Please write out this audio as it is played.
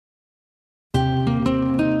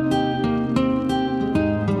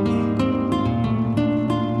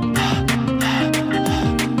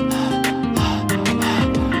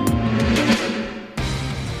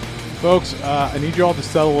Folks, I need you all to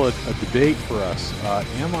settle a debate for us.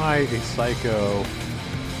 Am I a psycho,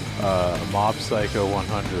 a mob psycho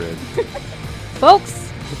 100?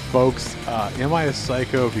 Folks, am I a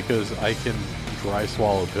psycho because I can dry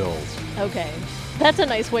swallow pills? okay. That's a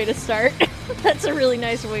nice way to start. That's a really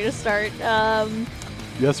nice way to start.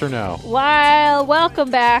 Yes or no? Welcome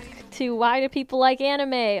back to Why Do People Like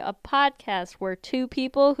Anime, a podcast where two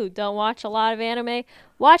people who don't watch a lot of anime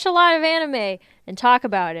watch a lot of anime and talk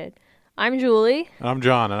about it. I'm Julie. And I'm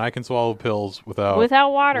John, and I can swallow pills without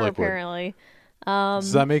water, liquid. apparently.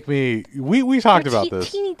 Does that make me... We talked about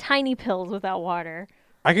this. Teeny tiny pills without water.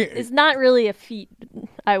 It's not really a feat,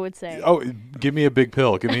 I would say. Oh, give me a big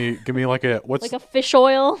pill. Give me like a... What's... Like a fish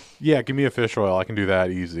oil? Yeah, give me a fish oil. I can do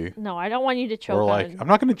that easy. No, I don't want you to choke Or on like... it. I'm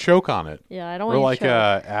not going to choke on it. Yeah, I don't Or want you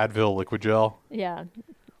like to choke. Advil liquid gel. Yeah.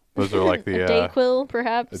 Those are like the... a Dayquil,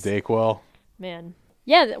 perhaps? A Dayquil. Man.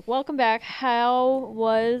 Yeah, welcome back. How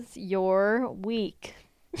was your week?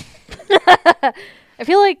 I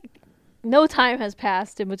feel like no time has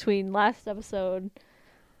passed in between last episode.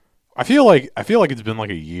 I feel like it's been like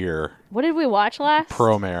a year. What did we watch last?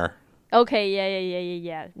 Promare. Okay,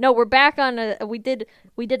 yeah. No, we're back on we did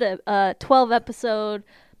a 12 episode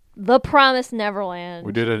The Promised Neverland.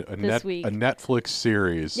 We did a this week. Netflix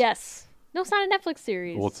series. Yes. No, it's not a Netflix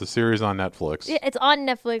series. Well, it's a series on Netflix. It's on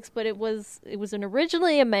Netflix, but it was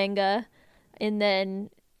originally a manga, and then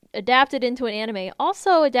adapted into an anime.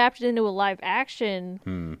 Also adapted into a live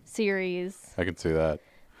action series. I can see that.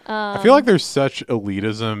 I feel like there's such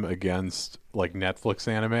elitism against like Netflix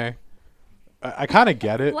anime. I kind of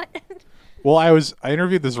get it. What? Well, I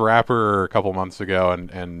interviewed this rapper a couple months ago,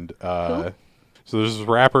 and so there's this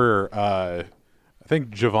rapper. I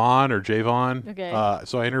think Javon. Okay.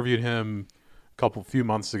 So I interviewed him a few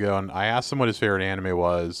months ago, and I asked him what his favorite anime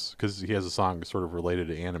was because he has a song sort of related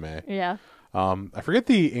to anime. Yeah. I forget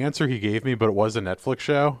the answer he gave me, but it was a Netflix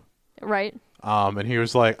show. Right. And he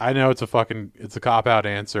was like, "I know it's a cop-out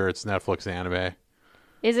answer. It's Netflix anime."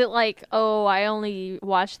 Is it like, oh, I only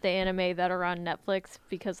watch the anime that are on Netflix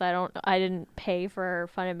because I didn't pay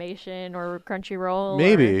for Funimation or Crunchyroll?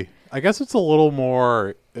 Maybe. I guess it's a little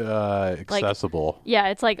more accessible. Yeah,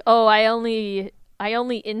 it's like, oh, I only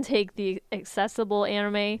intake the accessible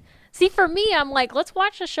anime. See, for me, I'm like, let's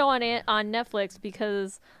watch a show on Netflix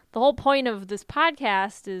because the whole point of this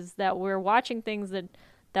podcast is that we're watching things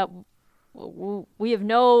that we have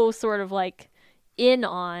no sort of like in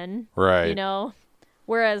on, Right? You know.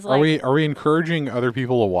 Whereas, like, are we encouraging other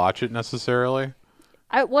people to watch it necessarily?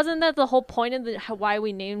 Wasn't that the whole point of why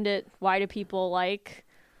we named it? Why do people like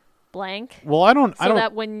blank? Well, I don't.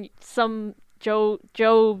 That when some Joe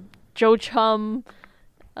Chum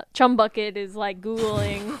Bucket is like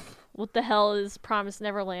Googling what the hell is Promised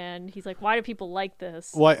Neverland, he's like, why do people like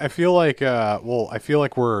this? Well, I feel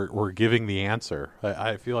like we're giving the answer.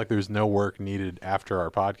 I feel like there's no work needed after our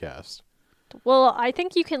podcast. Well, I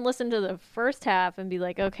think you can listen to the first half and be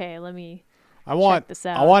like, okay, let me check this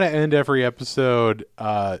out. I want to end every episode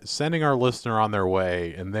sending our listener on their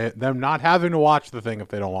way and them not having to watch the thing if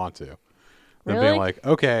they don't want to. Them Really? being like,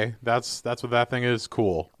 okay, that's what that thing is,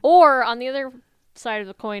 cool. Or on the other side of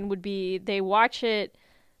the coin would be they watch the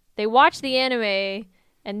anime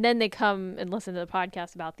and then they come and listen to the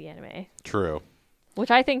podcast about the anime. True.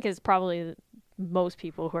 Which I think is probably most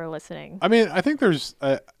people who are listening. I mean, I think there's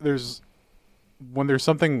when there's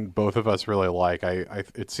something both of us really like,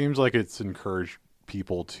 it seems like it's encouraged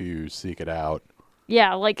people to seek it out.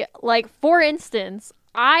 Yeah, like for instance,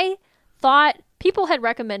 I thought people had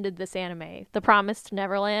recommended this anime, The Promised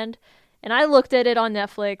Neverland, and I looked at it on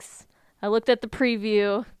Netflix. I looked at the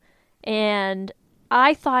preview, and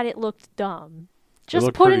I thought it looked dumb.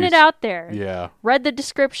 Just putting it out there. Yeah. Read the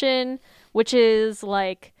description, which is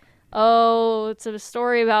like, oh, it's a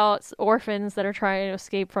story about orphans that are trying to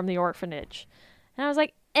escape from the orphanage. And I was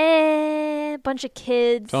like, bunch of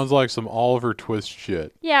kids. Sounds like some Oliver Twist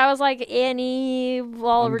shit. Yeah, I was like, Annie,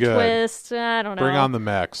 Oliver Twist, I don't know. Bring on the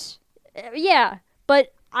mechs. Yeah,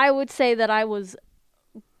 but I would say that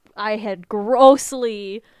I had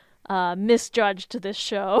grossly misjudged this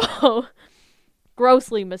show.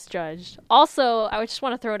 Grossly misjudged. Also, I just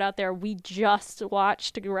want to throw it out there, we just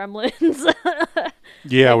watched Gremlins.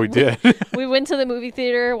 Yeah, we did. We went to the movie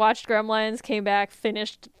theater, watched Gremlins, came back,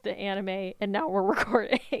 finished the anime, and now we're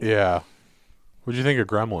recording. Yeah. What'd you think of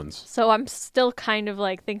Gremlins? So I'm still kind of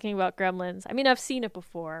like thinking about Gremlins. I mean, I've seen it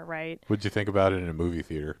before, right? What'd you think about it in a movie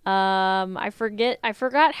theater? I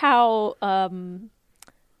forgot how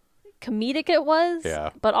comedic it was. Yeah.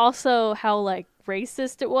 But also how like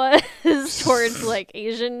racist it was towards like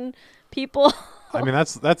Asian people. I mean,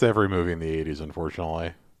 that's every movie in the 80s,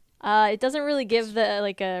 unfortunately. It doesn't really give the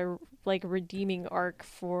like a like redeeming arc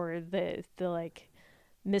for the like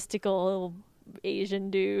mystical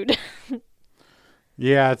Asian dude.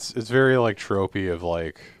 Yeah, it's very like tropey of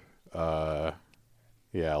like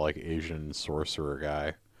like Asian sorcerer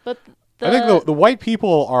guy. But I think the white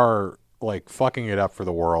people are like fucking it up for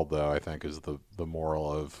the world, though. I think is the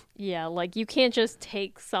moral of like you can't just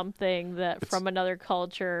take something that from another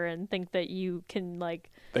culture and think that you can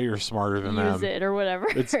like that you're smarter than use them. it or whatever.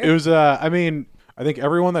 It was I mean, I think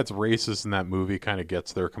everyone that's racist in that movie kind of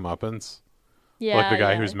gets their comeuppance. Yeah, like the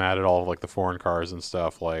guy who's mad at all of like the foreign cars and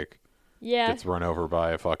stuff, like gets run over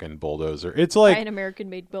by a fucking bulldozer. It's like an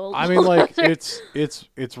American-made bulldozer. I mean, like it's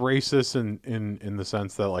racist in the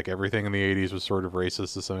sense that like everything in the 80s was sort of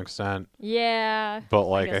racist to some extent. Yeah, but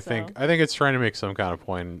like I think it's trying to make some kind of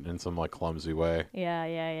point in some like clumsy way.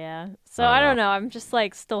 Yeah. So I don't know. I'm just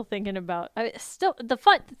like still thinking about. Still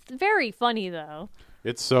very funny though.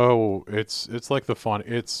 It's like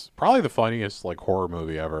it's probably the funniest like horror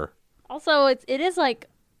movie ever. Also, it is like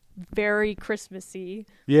very Christmassy,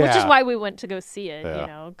 yeah, which is why we went to go see it. Yeah. You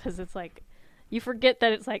know, because it's like you forget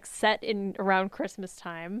that it's like set in around Christmas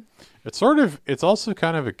time. It's also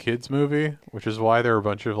kind of a kids movie, which is why there are a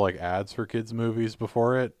bunch of like ads for kids movies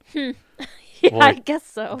before it. Yeah, like, I guess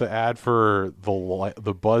so. The ad for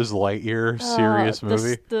the Buzz Lightyear serious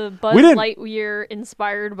movie. The Buzz Lightyear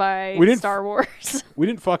inspired by Star Wars. We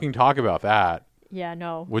didn't fucking talk about that. Yeah,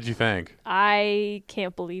 no. What'd you think? I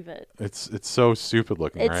can't believe it. It's so stupid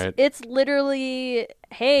looking, right? It's literally,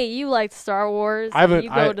 hey, you liked Star Wars. You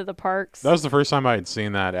go to the parks. That was the first time I had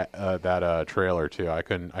seen that trailer too. I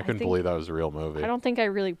couldn't believe that was a real movie. I don't think I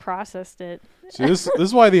really processed it. See, this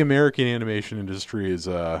is why the American animation industry is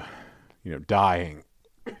dying.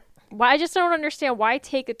 Why I just don't understand why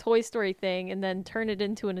take a Toy Story thing and then turn it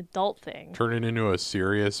into an adult thing. Turn it into a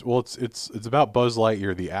serious. Well, it's about Buzz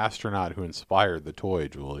Lightyear, the astronaut who inspired the toy,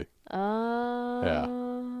 Julie. Yeah.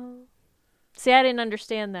 See, I didn't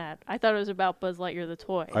understand that. I thought it was about Buzz Lightyear the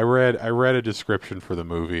toy. I read a description for the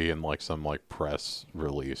movie in like some like press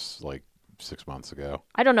release like 6 months ago.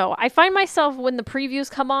 I don't know. I find myself when the previews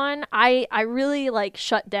come on, I really like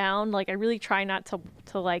shut down. Like I really try not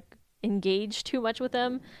to like engage too much with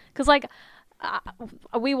them because like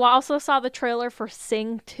we also saw the trailer for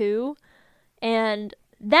Sing 2 and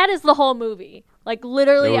that is the whole movie. Like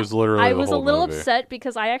literally, I was a little upset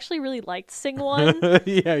because I actually really liked Sing 1.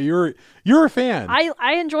 Yeah, you're a fan.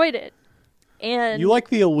 I enjoyed it. And you like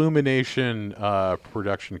the Illumination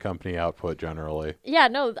production company output generally. Yeah,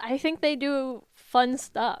 no, I think they do fun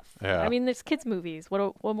stuff. Yeah. I mean, there's kids movies.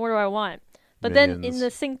 What more do I want? But Minions. Then in the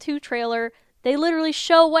Sing 2 trailer, they literally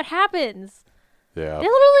show what happens. Yeah. They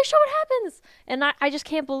literally show what happens. And I just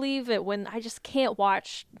can't believe it when I just can't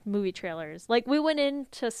watch movie trailers. Like, we went in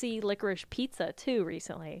to see Licorice Pizza, too,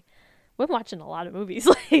 recently. We've been watching a lot of movies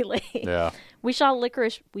lately. Yeah. We saw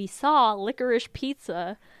Licorice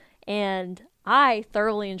Pizza, and I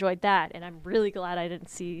thoroughly enjoyed that. And I'm really glad I didn't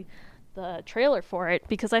see the trailer for it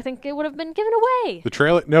because I think it would have been given away. The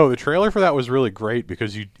trailer for that was really great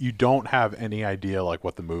because you don't have any idea like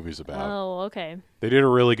what the movie's about. Oh, okay. They did a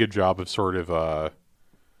really good job of sort of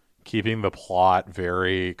keeping the plot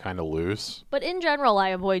very kind of loose. But in general, I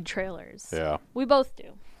avoid trailers. Yeah. We both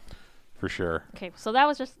do. For sure. Okay, so that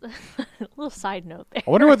was just a little side note there.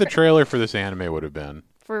 I wonder what the trailer for this anime would have been.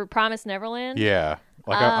 For Promised Neverland? Yeah.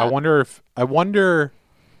 Like I wonder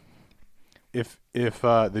if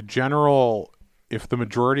the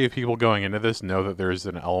majority of people going into this know that there's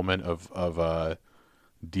an element of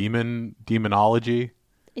demonology.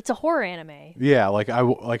 It's a horror anime. Yeah, like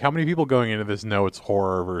how many people going into this know it's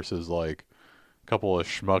horror versus like a couple of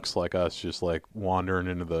schmucks like us just like wandering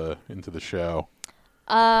into the show.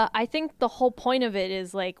 I think the whole point of it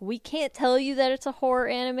is like we can't tell you that it's a horror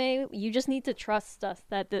anime. You just need to trust us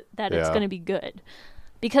that it's going to be good,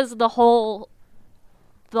 because the whole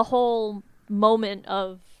moment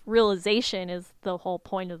of realization is the whole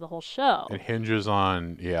point of the whole show. It hinges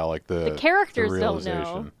on the characters don't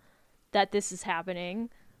know that this is happening,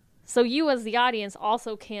 so you as the audience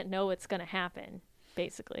also can't know it's going to happen,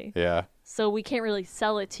 basically. Yeah. So we can't really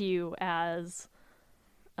sell it to you as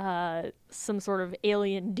some sort of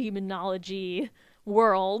alien demonology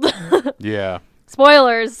world. Yeah.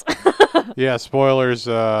 Spoilers. Yeah, spoilers.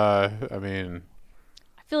 I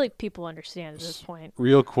feel like people understand at this point.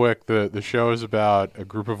 Real quick, the show is about a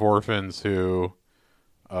group of orphans who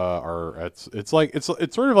it's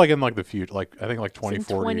sort of like in like the future, like I think like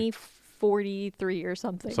 2043 or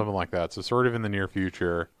something like that. So sort of in the near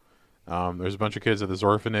future. There's a bunch of kids at this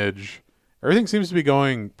orphanage. Everything seems to be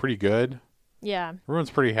going pretty good. Yeah.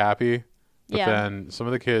 Everyone's pretty happy. But then some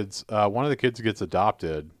of the kids, one of the kids gets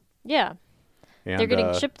adopted. Yeah. And, They're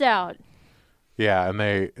getting shipped out. Yeah,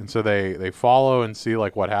 and so they follow and see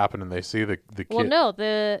like what happened, and they see the kid. Well, no,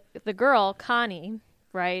 the girl Connie,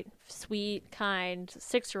 right? Sweet, kind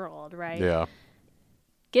 6-year-old, right? Yeah.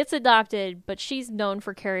 Gets adopted, but she's known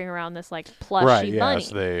for carrying around this like plushy Right. Yeah. bunny.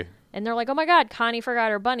 So And they're like, "Oh my God, Connie forgot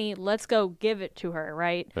her bunny. Let's go give it to her."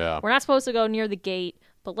 Right? Yeah. We're not supposed to go near the gate,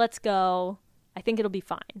 but let's go. I think it'll be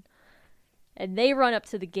fine. And they run up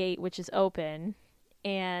to the gate, which is open,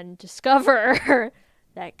 and discover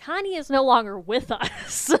that Connie is no longer with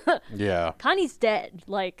us. Yeah. Connie's dead.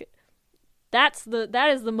 Like that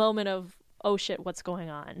is the moment of, oh shit, what's going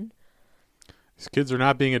on? These kids are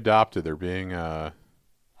not being adopted; they're being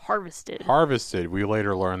Harvested. harvested. We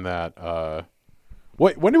later learn that.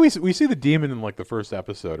 When do we see the demon in like the first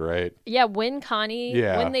episode, right? Yeah, when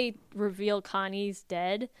they reveal Connie's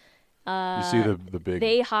dead, You see the big.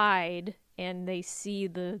 they hide and they see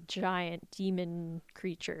the giant demon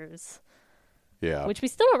creatures, Yeah. which we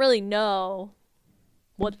still don't really know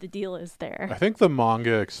what the deal is there. I think the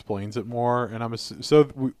manga explains it more, and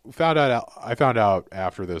we found out. I found out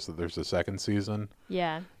after this that there's a second season,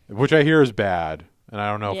 Yeah. which I hear is bad, and I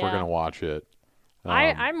don't know if we're Yeah. gonna watch it.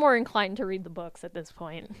 I'm more inclined to read the books at this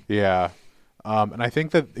point. Yeah, and I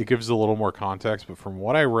think that it gives a little more context. But from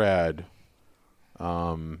what I read,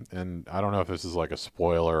 and I don't know if this is like a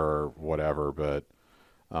spoiler or whatever, but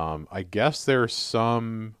I guess there was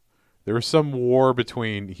some war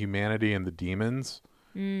between humanity and the demons,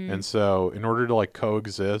 and so in order to like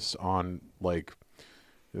coexist on like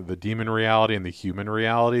the demon reality and the human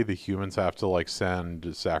reality, the humans have to like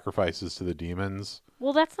send sacrifices to the demons.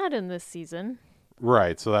 Well, that's not in this season.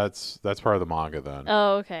 Right, so that's part of the manga then.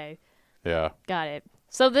 Oh, okay. Yeah. Got it.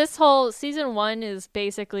 So this whole season 1 is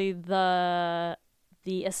basically the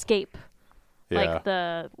escape. Yeah. Like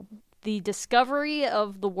the discovery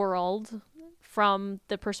of the world from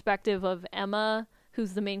the perspective of Emma,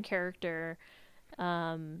 who's the main character,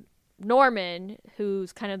 Norman,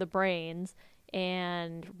 who's kind of the brains,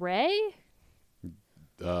 and Ray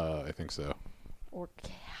I think so. or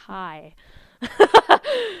Kai.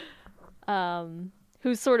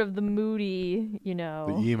 Who's sort of the moody,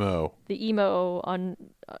 The emo. the emo on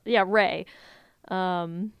Ray,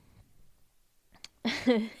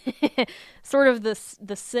 sort of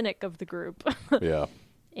the cynic of the group. Yeah.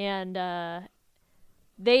 And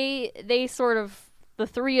they sort of, the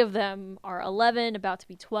three of them are 11, about to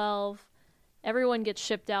be 12. Everyone gets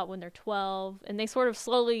shipped out when they're 12, and they sort of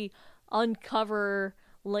slowly uncover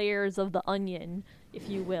layers of the onion, if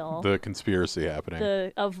you will. The conspiracy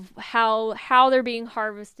happening. Of how they're being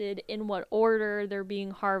harvested, in what order they're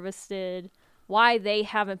being harvested, why they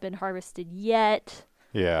haven't been harvested yet.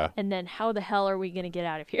 Yeah. And then how the hell are we going to get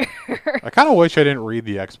out of here? I kind of wish I didn't read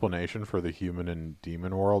the explanation for the human and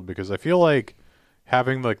demon world, because I feel like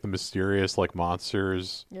having like the mysterious like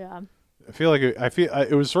monsters. Yeah. I feel like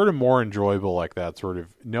it was sort of more enjoyable like that, sort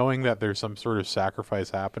of knowing that there's some sort of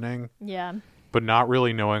sacrifice happening, Yeah. but not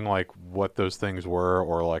really knowing like what those things were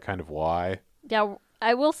or like kind of why. Yeah,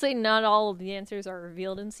 I will say not all of the answers are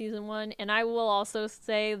revealed in season 1, and I will also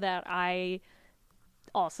say that I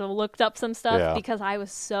also looked up some stuff because I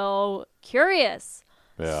was so curious.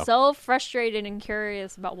 Yeah. So frustrated and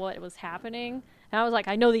curious about what was happening. And I was like,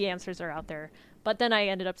 I know the answers are out there. But then I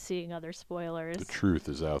ended up seeing other spoilers. The truth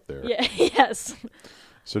is out there. Yeah, yes.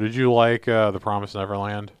 So did you like The Promised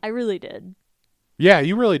Neverland? I really did. Yeah,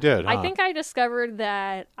 you really did. Huh? I think I discovered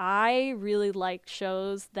that I really like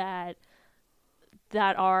shows that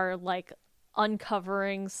are like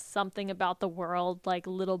uncovering something about the world like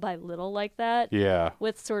little by little like that. Yeah.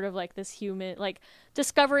 With sort of like this human, like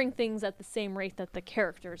discovering things at the same rate that the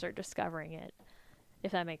characters are discovering it,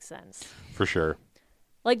 if that makes sense. For sure.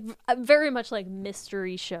 Like very much like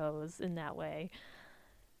mystery shows in that way.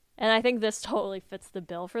 And I think this totally fits the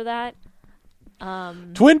bill for that.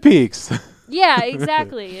 Twin Peaks. Yeah,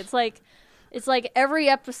 exactly. It's like every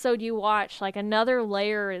episode you watch, like another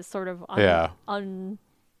layer is sort of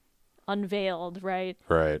unveiled, right?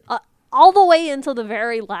 Right. All the way into the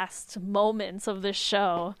very last moments of this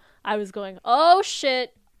show, I was going, "Oh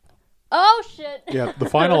shit. Oh shit." Yeah, the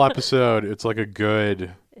final episode, it's like a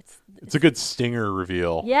good it's a good stinger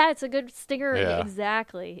reveal. Yeah, it's a good stinger. Yeah.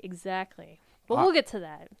 Exactly. But we'll get to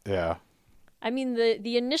that. Yeah. I mean,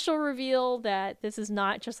 the initial reveal that this is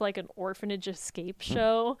not just like an orphanage escape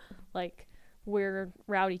show, like we're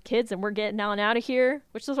rowdy kids and we're getting out of here,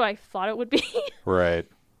 which is what I thought it would be. Right.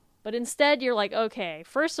 But instead, you're like, okay,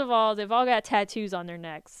 first of all, they've all got tattoos on their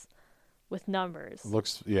necks with numbers.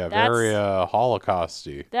 Looks, very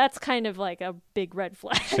Holocausty. That's kind of like a big red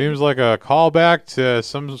flag. Seems like a callback to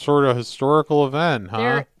some sort of historical event,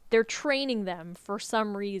 huh? they're training them for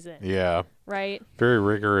some reason, Yeah. right? Very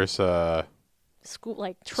rigorous School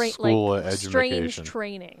like school like strange education.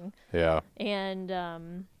 training, Yeah. and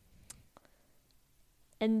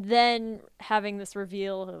then having this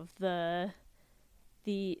reveal of the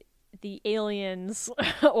aliens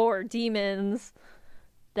or demons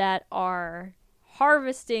that are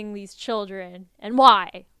harvesting these children, and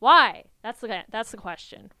why? That's the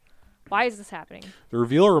question. Why is this happening? The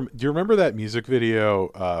reveal. Do you remember that music video,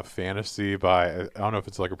 "Fantasy" by, I don't know if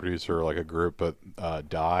it's like a producer or like a group, but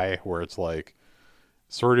Die, where it's like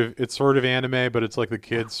it's sort of anime, but it's like the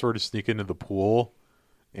kids sort of sneak into the pool,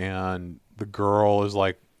 and the girl is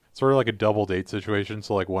like sort of like a double date situation.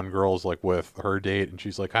 So like one girl is like with her date, and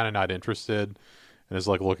she's like kind of not interested, and is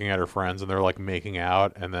like looking at her friends, and they're like making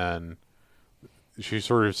out, and then she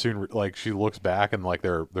sort of soon like she looks back, and like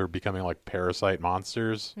they're becoming like parasite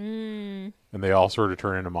monsters, and they all sort of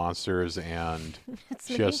turn into monsters, and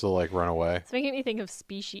she has to like run away. It's making me think of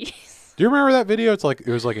Species. Do you remember that video? It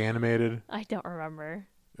was like animated. I don't remember.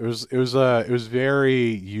 It was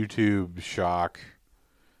very YouTube shock.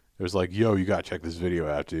 It was like, yo, you gotta check this video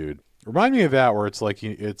out, dude. Remind me of that, where it's like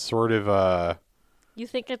it's sort of You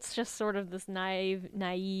think it's just sort of this naive,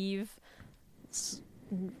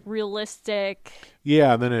 realistic.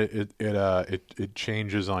 yeah, and then it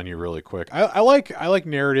changes on you really quick. I like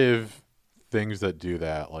narrative things that do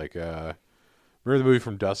that. Like remember the movie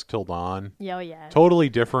From Dusk Till Dawn? Yeah, yeah. Totally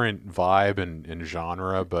different vibe and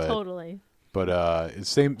genre, but Totally. But it's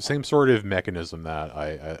same sort of mechanism that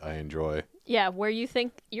I enjoy. Yeah, where you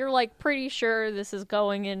think you're like pretty sure this is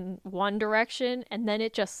going in one direction, and then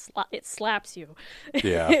it just it slaps you.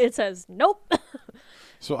 Yeah. It says nope.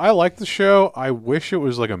 So I like the show. I wish it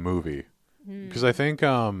was like a movie, because I think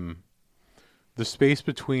the space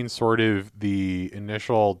between sort of the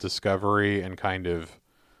initial discovery and kind of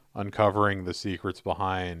uncovering the secrets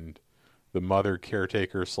behind the mother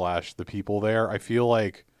caretaker / the people there, I feel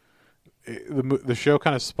like the show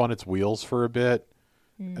kind of spun its wheels for a bit,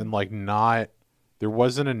 and like there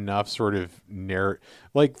wasn't enough sort of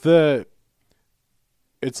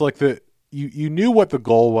you knew what the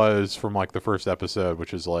goal was from like the first episode,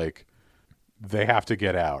 which is like they have to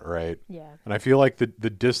get out, right? Yeah. And I feel like the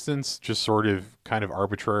distance just sort of kind of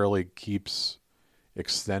arbitrarily keeps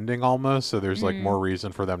extending almost, so there's like more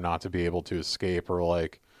reason for them not to be able to escape or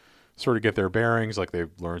like sort of get their bearings. Like they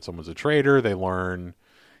learn someone's a traitor, they learn,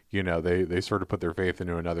 they sort of put their faith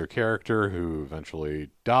into another character who eventually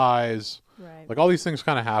dies. Right. Like all these things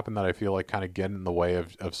kind of happen that I feel like kind of get in the way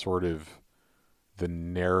of sort of the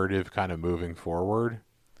narrative kind of moving forward.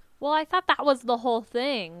 Well, I thought that was the whole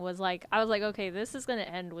thing. I was like, okay, this is going to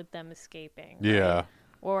end with them escaping. Right? Yeah.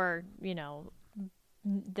 Or,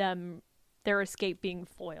 their escape being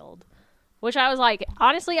foiled. Which I was like,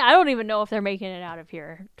 honestly, I don't even know if they're making it out of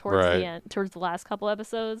here towards the end, towards the last couple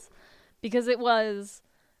episodes, because it was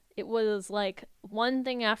like one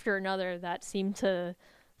thing after another that seemed to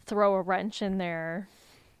throw a wrench in their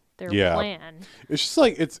plan. It's just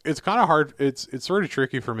like it's kind of hard. It's sort of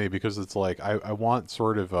tricky for me because it's like I want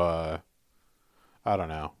sort of I don't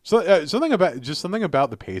know. So something about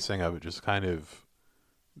the pacing of it just kind of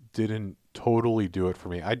didn't totally do it for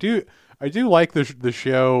me. I do like the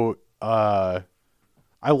show. I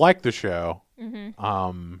like the show.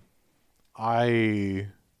 Mm-hmm.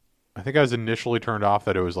 I think I was initially turned off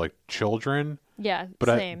that it was like children. Yeah, but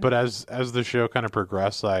same. But as the show kind of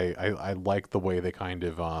progressed, I like the way they kind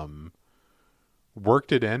of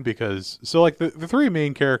worked it in, because so like the three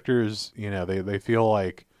main characters, they feel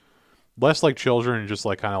like less like children and just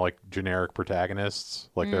like kind of like generic protagonists.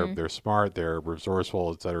 Like they're smart, they're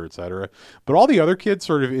resourceful, et cetera, et cetera. But all the other kids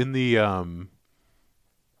sort of in the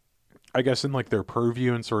I guess in like their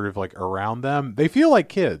purview and sort of like around them, they feel like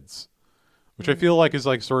kids, which I feel like is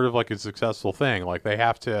like sort of like a successful thing. Like they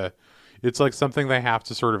have to, it's like something they have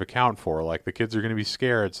to sort of account for. Like the kids are going to be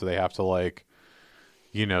scared, so they have to like,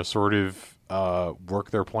 sort of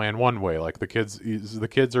work their plan one way. Like the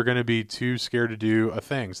kids are going to be too scared to do a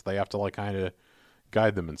thing, so they have to like kind of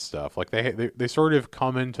guide them and stuff. Like they sort of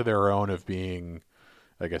come into their own of being,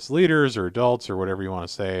 I guess, leaders or adults or whatever you want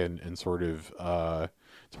to say, and sort of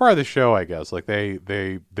it's part of the show, I guess. Like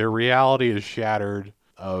their reality is shattered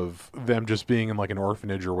of them just being in like an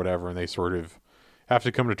orphanage or whatever, and they sort of have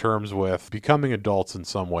to come to terms with becoming adults in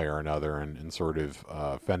some way or another, and sort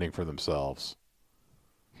of fending for themselves.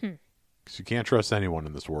 Because you can't trust anyone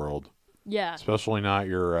in this world. Yeah. Especially not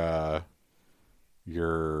your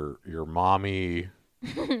mommy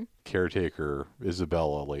caretaker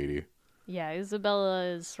Isabella lady. Yeah, Isabella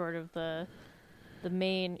is sort of the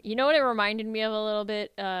main. You know what it reminded me of a little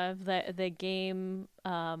bit of the game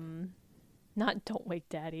Not Don't Wake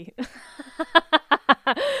Daddy.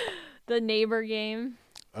 The neighbor game.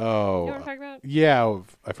 You know Oh, what I'm talking about? yeah.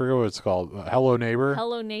 I forget what it's called. Hello Neighbor.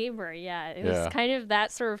 Hello Neighbor. Yeah, it Yeah. was kind of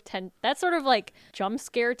that sort of that sort of like jump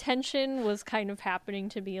scare tension was kind of happening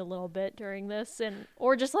to me a little bit during this, and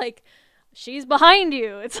or just like she's behind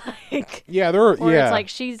you. It's like Yeah, there. or Yeah, it's like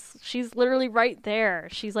she's literally right there.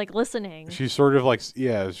 She's like listening. she's sort of like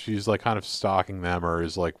she's like kind of stalking them, or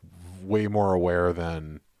is like way more aware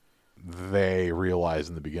than they realize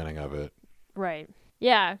in the beginning of it. Right.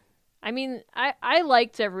 Yeah. I mean, I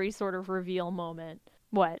liked every sort of reveal moment.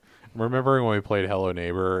 What? I'm remembering when we played Hello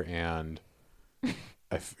Neighbor, and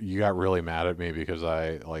you got really mad at me because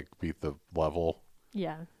I like beat the level.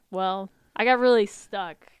 Yeah. Well, I got really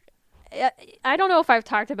stuck. I don't know if I've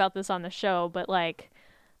talked about this on the show, but like,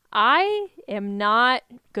 I am not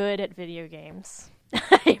good at video games.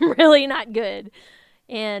 I'm really not good.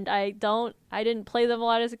 And I didn't play them a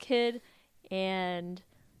lot as a kid. And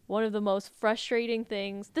one of the most frustrating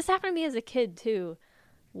things, this happened to me as a kid too,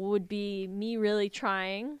 would be me really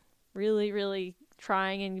trying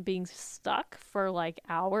and being stuck for like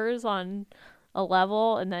hours on a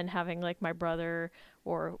level, and then having like my brother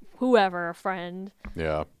or whoever, a friend,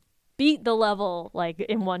 Yeah. beat the level like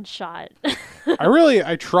in one shot.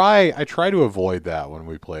 I try to avoid that when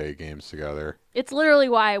we play games together. It's literally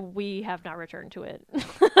why we have not returned to it.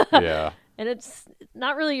 Yeah. And it's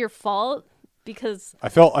not really your fault because I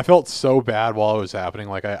felt so bad while it was happening.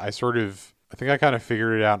 Like I think I kind of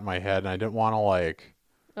figured it out in my head, and I didn't want to like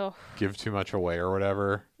oh, give too much away or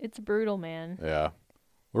whatever. it's brutal, man. Yeah.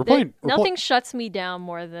 We're playing Nothing shuts me down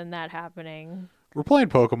more than that happening. we're playing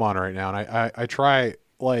Pokemon right now, and I try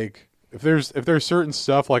like if there's certain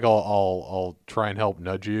stuff like I'll try and help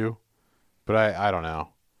nudge you, but I don't know.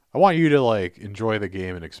 I want you to like enjoy the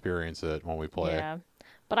game and experience it when we play. Yeah.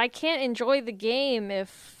 But I can't enjoy the game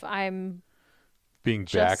if I'm Being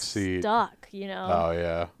just backseat. stuck, you know? Oh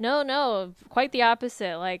yeah. No, quite the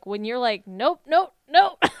opposite. Like when you're like, nope, nope,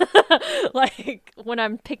 nope. Like when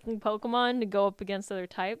I'm picking Pokemon to go up against other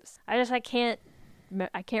types, I can't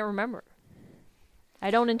remember. I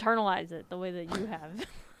don't internalize it the way that you have.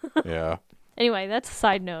 Yeah. Anyway, that's a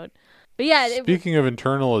side note. But yeah, Speaking of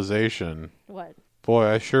internalization, what? boy,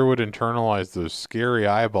 I sure would internalize those scary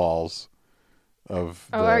eyeballs of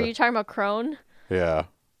Oh, are you talking about Crone? Yeah.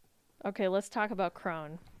 Okay, let's talk about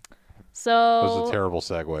Crone. That was So a terrible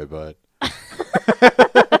segue, but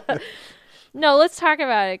no, let's talk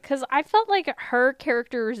about it because I felt like her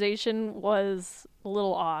characterization was a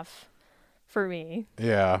little off for me.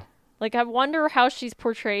 yeah. Like, I wonder how she's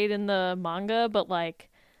portrayed in the manga, but, like,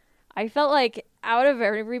 I felt like out of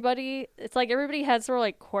everybody, it's like everybody had sort of,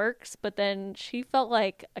 like, quirks, but then she felt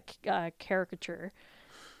like a caricature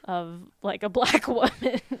of, like, a black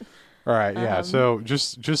woman. All right, yeah. So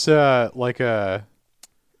just like a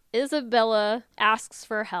Isabella asks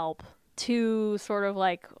for help to sort of,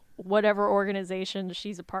 like, whatever organization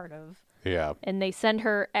she's a part of. yeah. And they send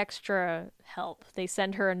her extra help. They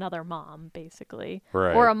send her another mom, basically.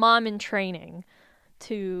 Right. Or a mom in training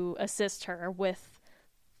to assist her with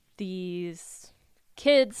these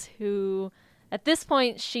kids who, at this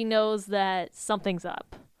point, she knows that something's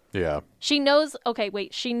up. Yeah. She knows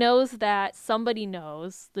that somebody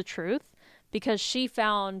knows the truth because she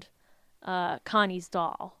found Connie's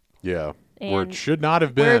doll. Yeah. Where it And should not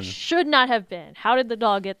have Where been. it should not have been. How did the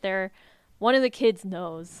doll get there? One of the kids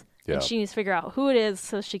knows. Yeah. And she needs to figure out who it is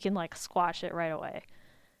so she can like squash it right away.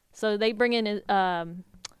 So they bring in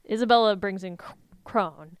Isabella brings in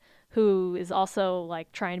Crone, who is also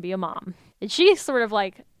like trying to be a mom. And she sort of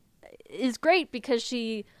like is great because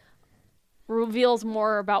she reveals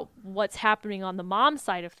more about what's happening on the mom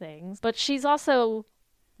side of things, but she's also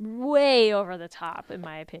way over the top in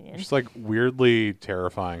my opinion. Just like weirdly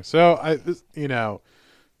terrifying. So I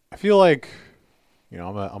feel like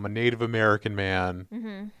I'm a Native American man.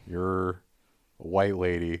 Mm-hmm. You're a white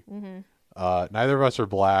lady. Mm-hmm. Neither of us are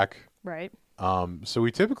black. Right. So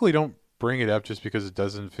we typically don't bring it up just because it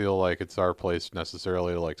doesn't feel like it's our place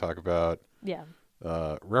necessarily to like talk about Yeah.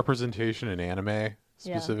 representation in anime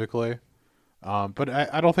specifically. But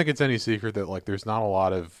I don't think it's any secret that like there's not a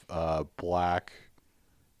lot of black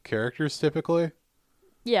characters typically.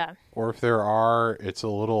 Yeah. Or if there are, it's a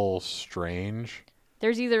little strange.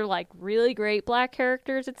 There's either like really great black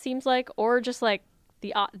characters, it seems like, or just like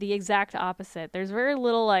the exact opposite. There's very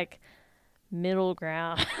little like middle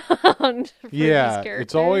ground. For these characters.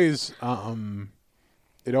 It's always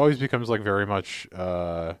it always becomes like very much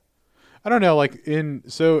I don't know, like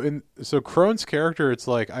so Crone's character, it's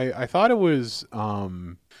like I thought it was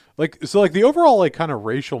Like the overall like kind of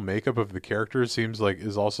racial makeup of the characters seems like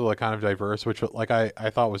is also like kind of diverse, which like I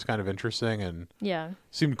thought was kind of interesting and Yeah.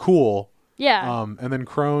 seemed cool. Yeah. And then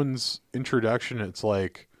Crone's introduction, it's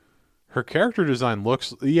like her character design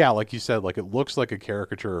looks, yeah, like you said, like it looks like a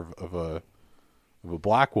caricature of a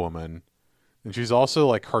black woman, and she's also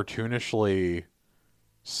like cartoonishly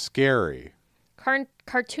scary.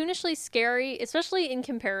 Cartoonishly scary, especially in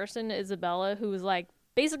comparison to Isabella, who was like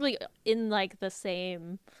basically in like the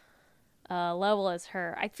same level as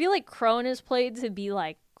her. I feel like Crone is played to be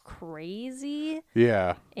like crazy,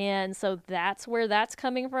 Yeah, and so that's where that's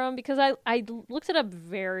coming from, because I looked it up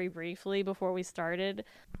very briefly before we started,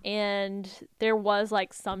 and there was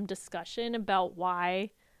like some discussion about why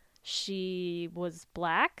she was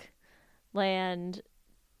black. And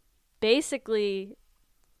basically,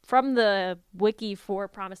 from the wiki for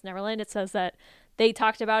Promised Neverland, it says that they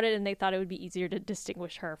talked about it and they thought it would be easier to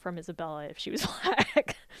distinguish her from Isabella if she was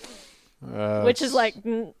black. Which is like,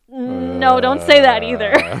 no, don't say that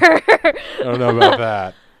either. I don't know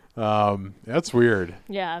about that. That's weird.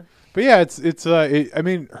 Yeah. But yeah, I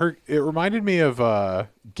mean, it reminded me of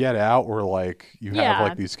Get Out, where like you have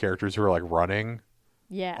like these characters who are like running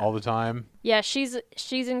Yeah. all the time. Yeah, she's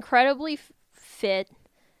incredibly fit.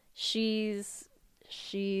 She's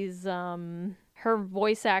her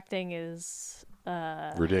voice acting is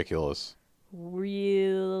Ridiculous.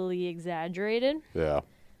 really exaggerated. Yeah.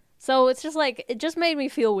 So it's just like, it just made me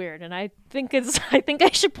feel weird, and I think I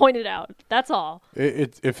should point it out. That's all.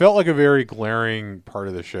 It felt like a very glaring part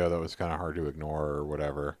of the show that was kind of hard to ignore or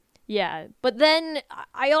whatever. Yeah, but then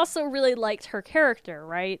I also really liked her character,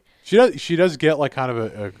 right? She does get like kind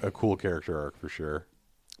of a cool character arc for sure.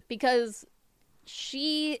 Because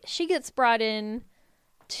she gets brought in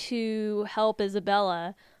to help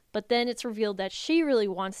Isabella, but then it's revealed that she really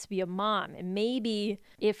wants to be a mom, and maybe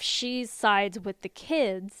if she sides with the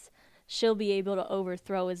kids, she'll be able to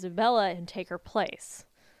overthrow Isabella and take her place.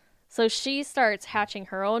 So she starts hatching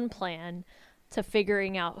her own plan to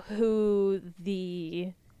figuring out who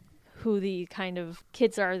the kind of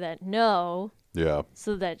kids are that know, Yeah.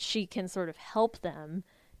 so that she can sort of help them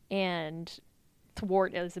and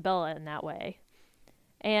thwart Isabella in that way.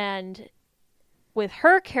 And with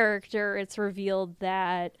her character, it's revealed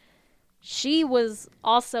that she was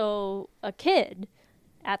also a kid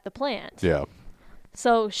at the plant. Yeah.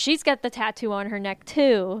 So she's got the tattoo on her neck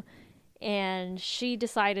too, and she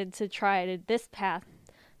decided to try this path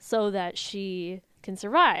so that she can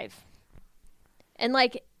survive. And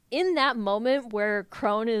like in that moment where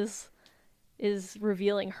Crone is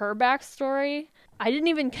revealing her backstory, I didn't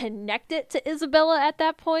even connect it to Isabella at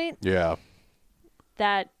that point. Yeah.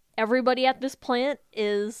 That everybody at this plant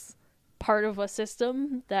is part of a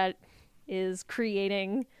system that is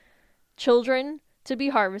creating children to be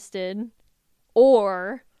harvested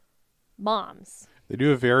or moms. They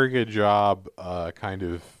do a very good job kind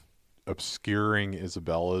of obscuring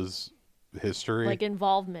Isabella's history. Like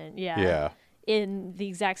involvement, yeah. Yeah. In the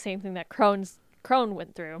exact same thing that Crone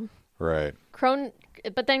went through. Right.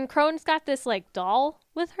 But then Crone's got this like doll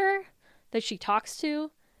with her that she talks to,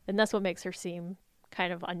 and that's what makes her seem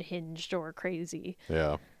kind of unhinged or crazy.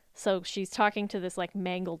 Yeah. So she's talking to this like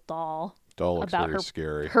mangled doll. Doll looks about very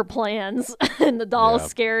scary. Her plans, and the doll's Yeah.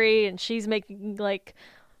 scary, and she's making like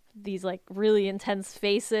these like really intense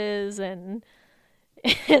faces, and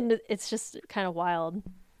it's just kind of wild.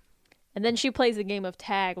 And then she plays a game of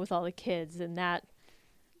tag with all the kids, and that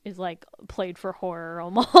is like played for horror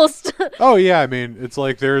almost. Oh yeah, I mean, it's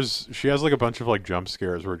like she has like a bunch of like jump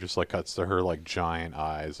scares where it just like cuts to her like giant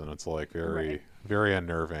eyes, and it's like very very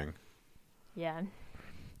unnerving. Yeah.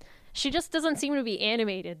 She just doesn't seem to be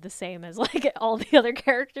animated the same as like all the other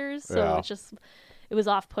characters, so Yeah. it was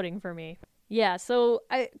off-putting for me. Yeah, so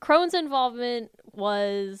Crone's involvement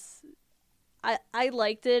was, I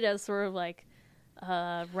liked it as sort of like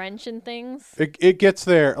wrench in things. It gets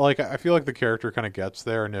there. Like I feel like the character kind of gets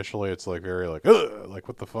there initially. It's like very like, ugh, like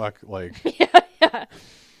what the fuck, like yeah.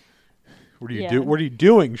 what are you Yeah. What are you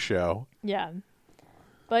doing, show? Yeah.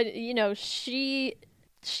 But, you know, she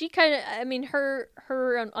kind of, I mean, her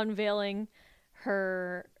unveiling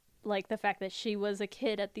her, like, the fact that she was a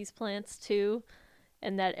kid at these plants, too,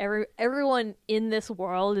 and that everyone in this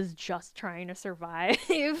world is just trying to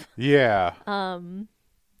survive. Yeah. And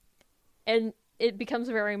it becomes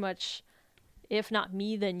very much, if not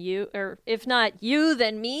me, then you, or if not you,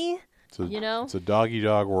 then me, you know? It's a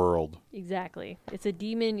dog-eat-dog world. Exactly. It's a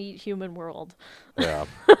demon-eat-human world. Yeah.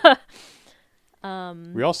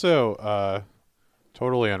 We also,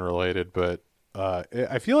 totally unrelated, but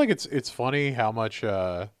I feel like it's funny how much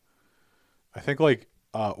I think like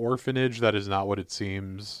orphanage that is not what it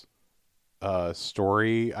seems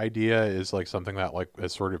story idea is like something that like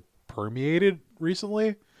has sort of permeated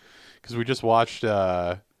recently, because we just watched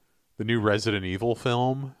the new Resident Evil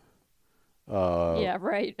film, Yeah,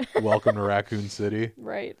 right. Welcome to Raccoon City,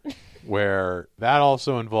 Right. where that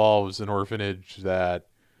also involves an orphanage that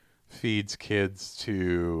feeds kids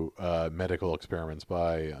to medical experiments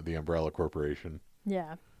by the Umbrella Corporation.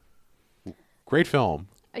 Yeah. Great film.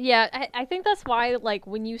 Yeah, I think that's why, like,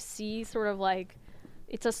 when you see sort of like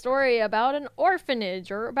it's a story about an orphanage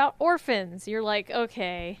or about orphans, you're like,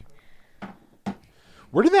 okay.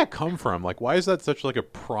 Where did that come from? Like, why is that such like a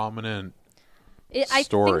prominent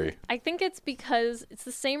story? I think it's because it's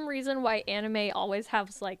the same reason why anime always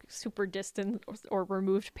has like super distant or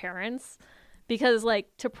removed parents, because like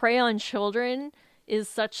to prey on children is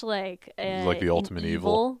such like Like the ultimate an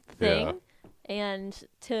evil thing, Yeah. and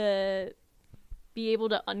to be able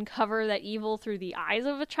to uncover that evil through the eyes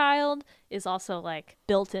of a child is also like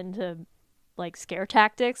built into like scare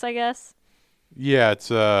tactics, I guess. Yeah, it's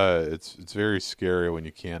very scary when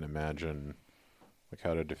you can't imagine like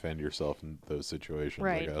how to defend yourself in those situations,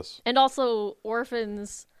 Right. I guess. And also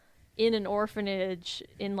orphans in an orphanage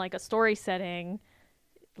in like a story setting,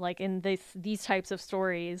 like in these types of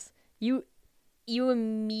stories, you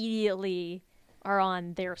immediately are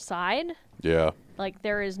on their side. Yeah. Like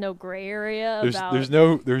there is no gray area There's about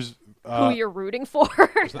who you're rooting for.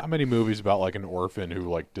 there's not many movies about like an orphan who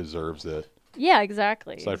like deserves it, Yeah,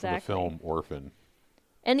 exactly. aside exactly. from the film Orphan.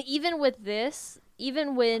 And even with this,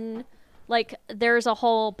 even when like there's a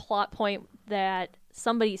whole plot point that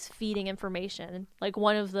somebody's feeding information, like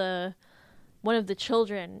one of the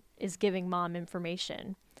children is giving mom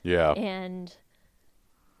information. Yeah. And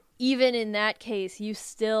even in that case, you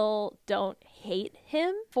still don't hate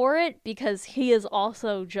him for it because he is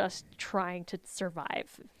also just trying to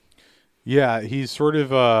survive. Yeah, he's sort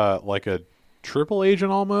of like a triple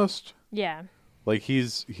agent almost. Yeah. Like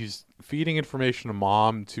he's feeding information to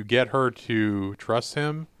mom to get her to trust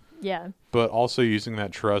him, Yeah. but also using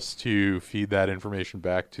that trust to feed that information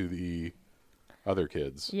back to the other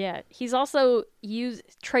kids. Yeah. He's also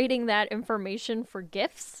trading that information for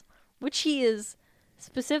gifts, which he is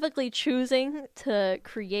specifically choosing to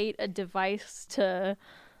create a device to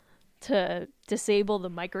disable the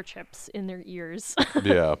microchips in their ears.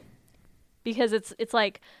 Yeah. Because it's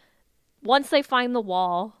like once they find the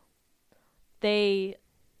wall, they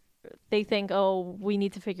think, oh, we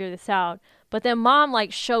need to figure this out. But then mom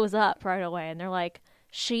like shows up right away and they're like,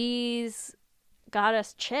 she's got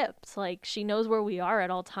us chips. Like she knows where we are at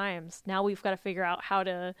all times. Now we've got to figure out how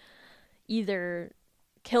to either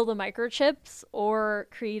kill the microchips or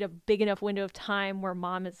create a big enough window of time where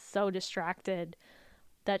mom is so distracted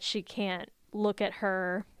that she can't look at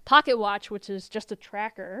her pocket watch, which is just a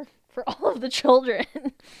tracker for all of the children.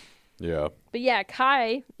 Yeah. But yeah,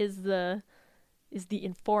 Kai is the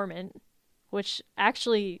informant, which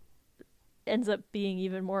actually ends up being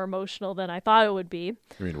even more emotional than I thought it would be.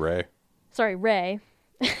 You mean Ray? Sorry, Ray.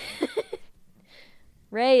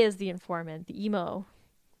 Ray is the informant, the emo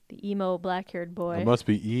black-haired boy. It must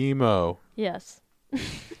be emo. Yes,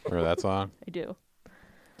 Remember that song? I do.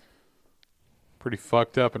 Pretty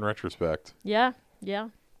fucked up in retrospect. Yeah,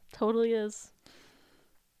 totally is.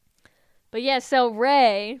 But yeah, so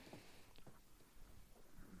Ray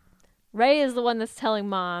is the one that's telling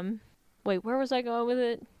mom. Wait, where was I going with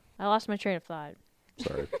it? I lost my train of thought.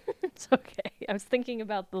 Sorry. It's okay. I was thinking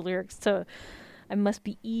about the lyrics to I Must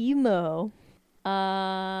Be Emo.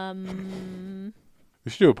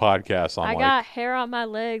 We should do a podcast on I got hair on my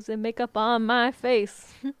legs and makeup on my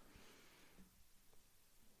face.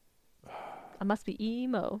 I must be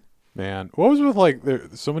emo. Man, what was with like there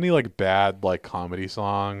so many like bad like comedy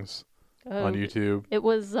songs on YouTube? It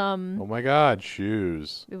was Oh my god,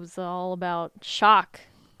 shoes. it was all about shock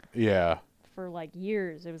Yeah. for like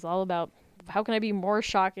years. It was all about how can I be more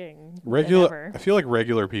shocking than Regular ever? I feel like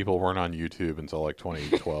regular people weren't on YouTube until like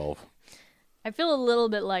 2012. I feel a little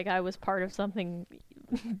bit like I was part of something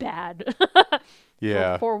bad.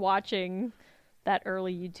 Yeah. for watching that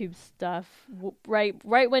early YouTube stuff, right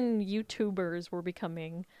when YouTubers were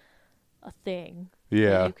becoming a thing that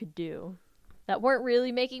Yeah. you could do that weren't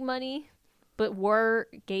really making money, but were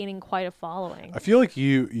gaining quite a following. I feel like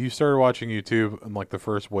you started watching YouTube in like the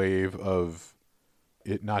first wave of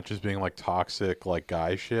it not just being like toxic like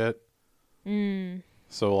guy shit.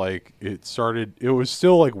 So like it was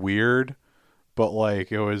still like weird, but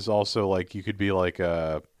like it was also like you could be like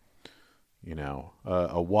a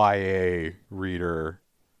YA reader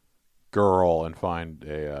girl and find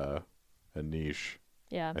a niche.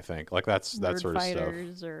 Yeah, I think like that Word sort of stuff.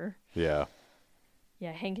 Fighters or Yeah.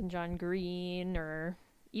 Hank and John Green or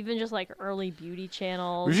Even just like early beauty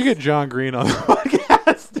channels. We should get John Green on the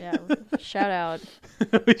podcast. Yeah, shout out.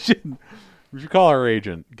 we should call our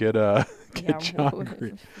agent. Get Yeah, John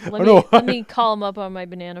Green. Let me call him up on my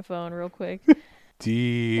banana phone real quick.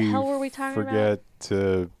 The hell were we talking about?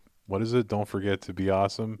 What is it? Don't forget to be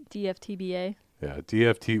awesome. DFTBA. Yeah,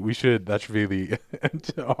 DFT. That should be the end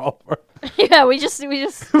to all of our. Yeah, we just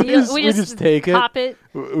take it. Pop it.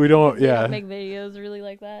 We don't. They Yeah. don't make videos really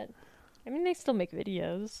like that. I mean, they still make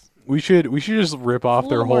videos. We should just rip off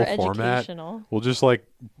their whole format. Educational. We'll just like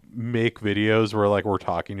make videos where like we're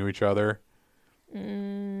talking to each other.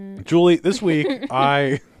 Julie, this week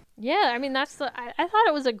Yeah, I mean I thought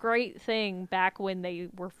it was a great thing back when they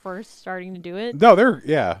were first starting to do it. No,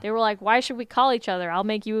 They were like, why should we call each other? I'll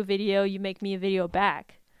make you a video, you make me a video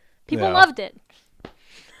back. People Yeah. loved it.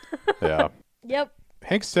 Yeah. Yep.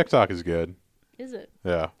 Hank's TikTok is good. Is it?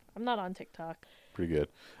 Yeah. I'm not on TikTok. Pretty good.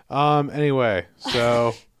 Anyway,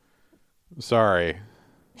 so sorry.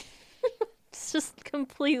 It's just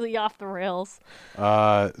completely off the rails.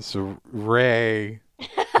 So Ray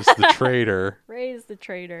is the traitor. Ray is the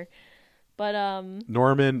traitor. But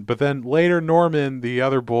Norman, but then later Norman, the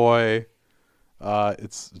other boy,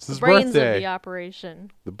 it's his brains birthday. of the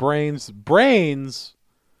operation. The brains.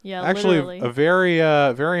 Yeah, Actually, literally.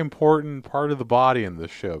 a very important part of the body in this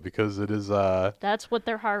show because it is That's what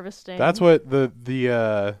they're harvesting. that's what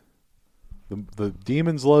the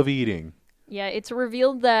demons love eating. Yeah, it's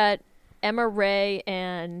revealed that Emma, Ray,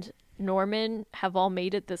 and Norman have all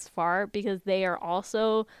made it this far because they are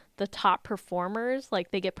also the top performers.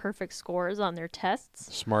 Like, they get perfect scores on their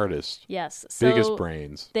tests. Smartest, Yes. So biggest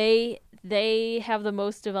brains. They have the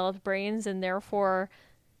most developed brains, and therefore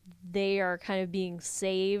they are kind of being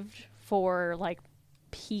saved for, like,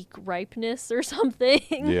 peak ripeness or something.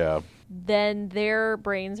 Yeah. Then their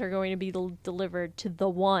brains are going to be delivered to the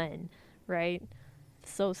one, right?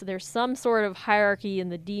 So there's some sort of hierarchy in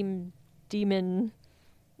the demon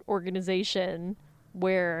organization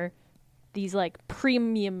where these like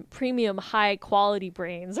premium high quality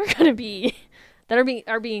brains are going to be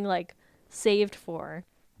are being like saved for.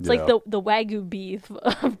 It's like the Wagyu beef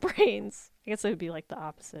of brains. I guess it would be like the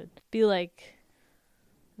opposite. Be like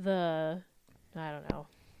I don't know.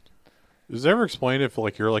 Is it ever explained if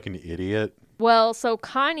like you're like an idiot? Well, so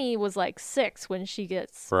Connie was like 6 when she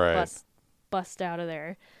gets Right. bust out of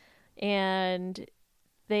there. And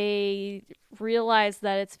they realize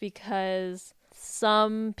that it's because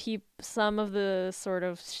some of the sort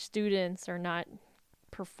of students are not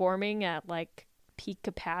performing at like peak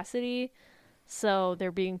capacity. So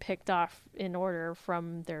they're being picked off in order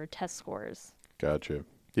from their test scores. Gotcha.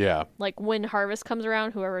 Yeah. Like when harvest comes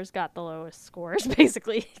around, whoever's got the lowest scores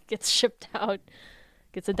basically gets shipped out,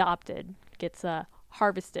 gets adopted, gets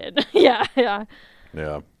harvested. Yeah.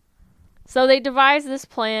 Yeah. So they devise this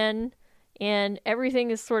plan, and everything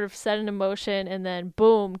is sort of set in motion, and then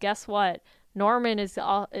boom, guess what? Norman is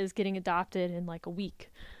getting adopted in like a week.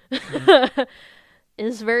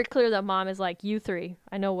 It's very clear that Mom is like, you three,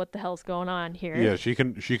 I know what the hell's going on here. Yeah, she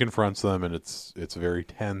confronts them, and it's very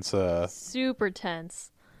tense. Super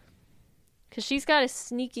tense. Because she's got a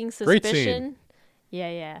sneaking Great suspicion. scene.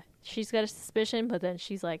 Yeah. She's got a suspicion, but then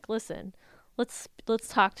she's like, listen, let's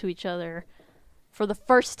talk to each other for the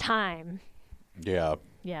first time. Yeah.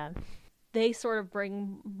 Yeah. They sort of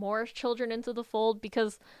bring more children into the fold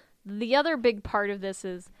because the other big part of this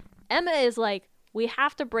is Emma is like, we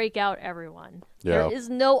have to break out everyone. Yeah. There is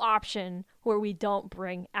no option where we don't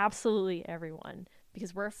bring absolutely everyone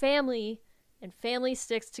because we're a family and family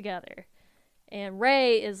sticks together. And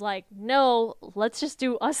Ray is like, no, let's just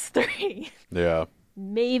do us 3. Yeah.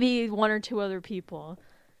 Maybe 1 or 2 other people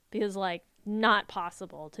because like not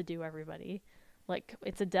possible to do everybody. Like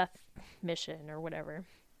it's a death mission or whatever.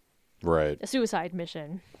 Right. A suicide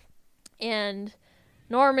mission. And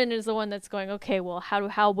Norman is the one that's going, okay, well,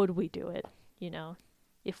 how would we do it? You know,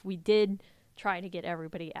 if we did try to get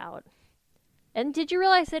everybody out. And did you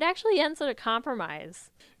realize it actually ends at a compromise?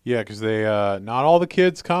 Yeah, because they not all the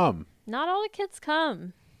kids come. Not all the kids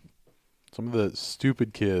come. Some of the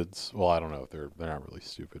stupid kids. Well, I don't know if they're not really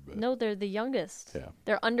stupid, but No, they're the youngest. Yeah.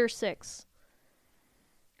 They're under 6.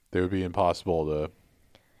 they would be impossible to.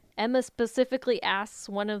 Emma specifically asks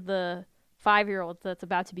one of the 5-year-olds that's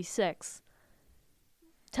about to be 6,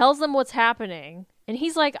 tells them what's happening, and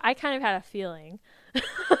he's like, I kind of had a feeling,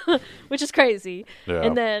 which is crazy. Yeah.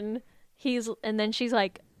 And then she's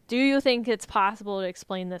like, do you think it's possible to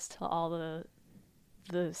explain this to all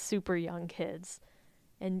the super young kids?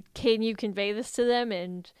 And can you convey this to them?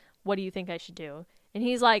 And what do you think I should do? And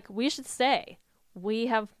he's like, we should stay. We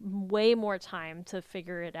have way more time to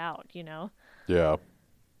figure it out, you know? Yeah.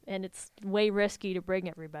 and it's way risky to bring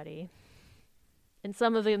everybody. And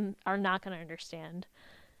some of them are not going to understand.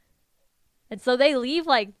 And so they leave,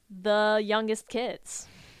 like, the youngest kids,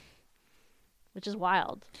 which is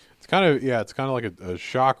wild. It's kind of like a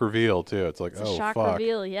shock reveal, too. It's like, It's a shock fuck.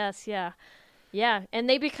 reveal, yes, yeah. Yeah, and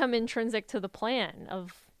they become intrinsic to the plan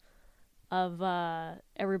of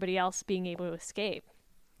everybody else being able to escape.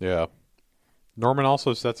 Yeah. Norman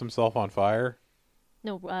also sets himself on fire.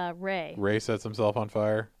 No, Ray. Ray sets himself on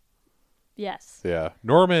fire. Yes. Yeah.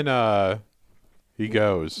 Norman, he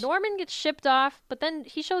goes. Norman gets shipped off, but then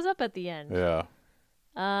he shows up at the end. Yeah.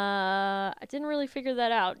 I didn't really figure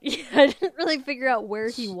that out. I didn't really figure out where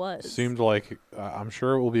he was. Seemed like I'm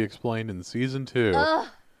sure it will be explained in season 2. Ugh.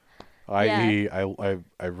 I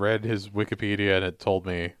read his Wikipedia and it told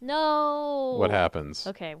me No. what happens.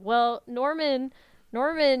 Okay, well, Norman,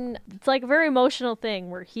 it's like a very emotional thing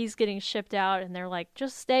where he's getting shipped out and they're like,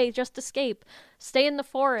 just escape. Stay in the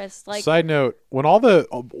forest. Like, Side note, when all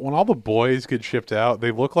the boys get shipped out,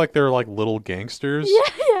 they look like they're like little gangsters.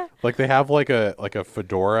 yeah. Like they have like a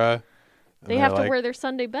fedora. They have to wear their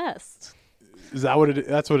Sunday best. Is that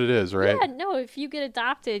that's what it is, right? Yeah, no, if you get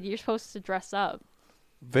adopted, you're supposed to dress up.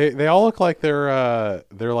 They all look like they're like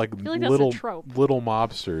I feel like that's little a trope. little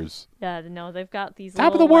mobsters. Yeah, no, they've got these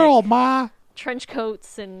Top of little, the world, like, ma. trench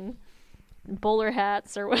coats and bowler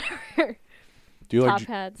hats or whatever. Do you Top like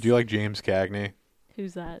hats. Do you like James Cagney?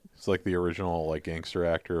 Who's that? It's like the original like gangster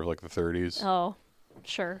actor of like the 30s. Oh,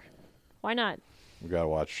 sure. Why not? We gotta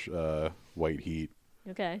watch White Heat.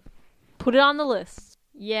 Okay. Put it on the list.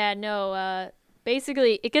 Yeah, no,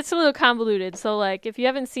 basically, it gets a little convoluted. So, like, if you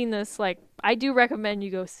haven't seen this, like, I do recommend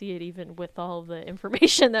you go see it even with all of the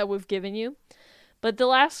information that we've given you. But the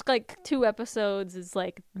last, like, 2 episodes is,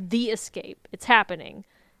 like, the escape. It's happening.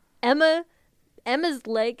 Emma's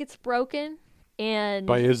leg gets broken, and...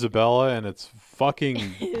 By Isabella, and it's fucking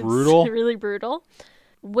it's brutal. really brutal.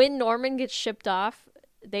 When Norman gets shipped off,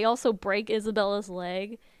 they also break Isabella's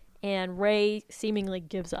leg, and Ray seemingly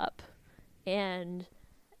gives up. And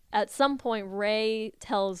at some point, Ray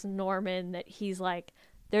tells Norman that he's like,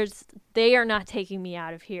 they are not taking me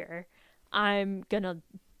out of here. I'm gonna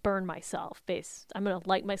burn myself. I'm gonna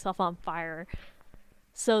light myself on fire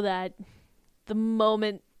so that the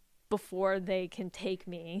moment before they can take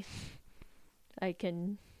me, I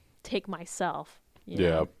can take myself. You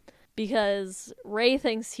know? Because Ray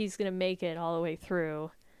thinks he's gonna make it all the way through,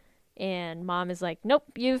 and Mom is like, nope,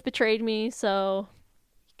 you've betrayed me, so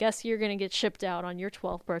guess you're gonna get shipped out on your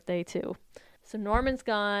 12th birthday too. So Norman's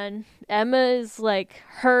gone. Emma is like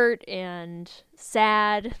hurt and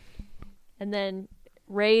sad, and then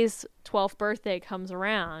Ray's 12th birthday comes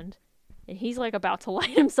around, and he's like about to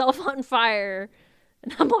light himself on fire,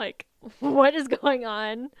 and I'm like, what is going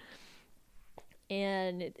on?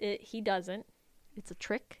 And he doesn't. It's a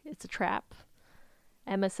trick. It's a trap.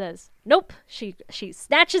 Emma says, nope. She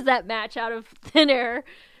snatches that match out of thin air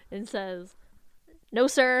and says, no,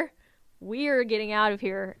 sir. We're getting out of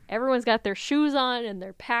here. Everyone's got their shoes on and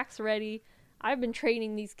their packs ready. I've been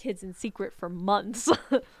training these kids in secret for months.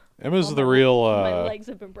 Emma's the real... my legs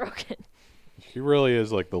have been broken. She really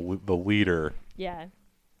is like the leader. Yeah.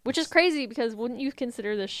 Which is crazy because wouldn't you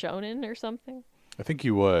consider this shonen or something? I think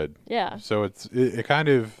you would. Yeah. So it kind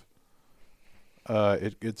of...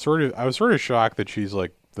 It sort of... I was sort of shocked that she's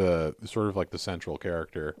like the central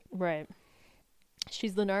character. Right.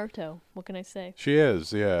 She's the Naruto. What can I say? She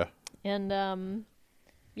is, yeah. And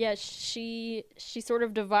yeah, she sort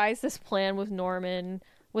of devised this plan with Norman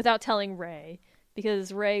without telling Ray,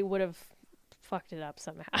 because Ray would have fucked it up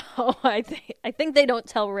somehow. I think they don't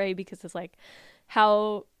tell Ray because it's like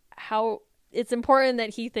how it's important that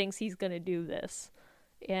he thinks he's going to do this,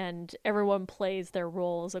 and everyone plays their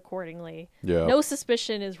roles accordingly. Yeah. No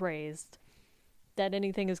suspicion is raised that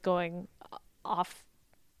anything is going off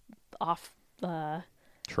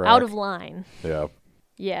Track. out of line. Yeah.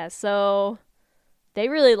 Yeah, so they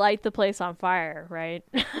really light the place on fire, right?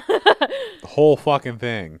 The whole fucking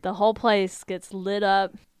thing. The whole place gets lit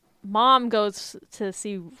up. Mom goes to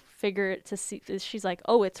see. She's like,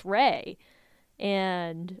 oh, it's Ray.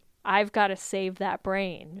 And I've got to save that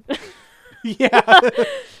brain. Yeah.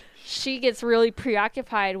 She gets really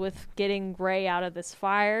preoccupied with getting Ray out of this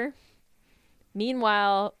fire.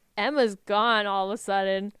 Meanwhile, Emma's gone all of a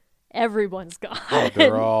sudden. Everyone's gone.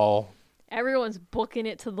 Everyone's booking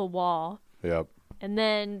it to the wall. Yep. And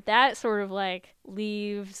then that sort of like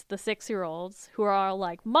leaves the 6-year-olds who are all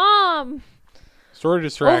like, Mom! Sort of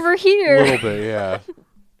distracted. Over here! A little bit, yeah.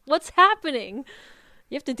 What's happening?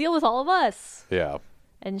 You have to deal with all of us. Yeah.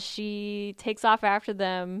 And she takes off after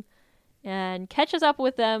them and catches up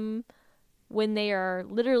with them when they are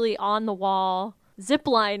literally on the wall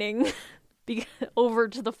ziplining over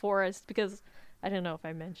to the forest because I don't know if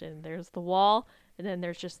I mentioned there's the wall and then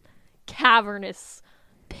there's just cavernous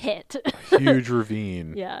pit. Huge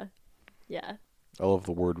ravine. Yeah. Yeah. I love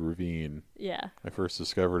the word ravine. Yeah. I first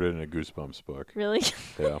discovered it in a Goosebumps book. Really?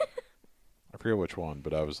 Yeah. I forget which one,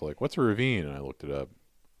 but I was like, what's a ravine? And I looked it up.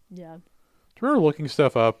 Yeah. Do you remember looking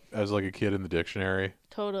stuff up as like a kid in the dictionary?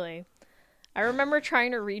 Totally. I remember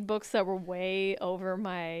trying to read books that were way over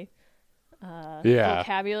my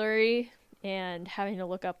vocabulary and having to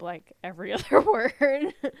look up like every other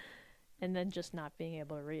word and then just not being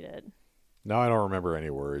able to read it. Now I don't remember any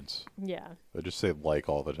words. Yeah. I just say like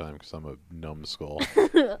all the time because I'm a numbskull.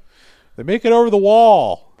 They make it over the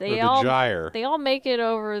wall. The gyre. They all make it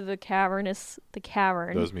over the cavern.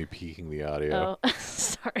 That was me peaking the audio. Oh,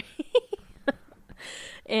 sorry.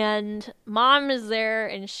 And Mom is there,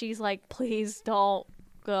 and she's like, please don't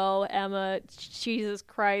go, Emma. Jesus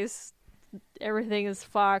Christ. Everything is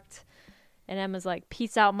fucked. And Emma's like,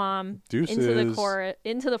 peace out, Mom. Deuces.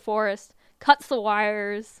 Into the forest. Cuts the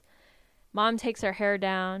wires. Mom takes her hair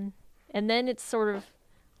down. And then it's sort of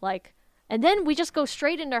like... And then we just go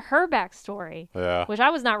straight into her backstory. Yeah. Which I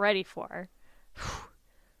was not ready for.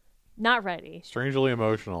 Not ready. Strangely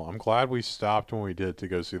emotional. I'm glad we stopped when we did to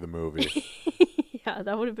go see the movie. Yeah,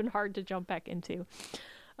 that would have been hard to jump back into.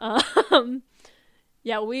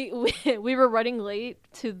 Yeah, we were running late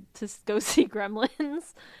to go see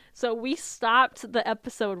Gremlins. So we stopped the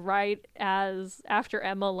episode right after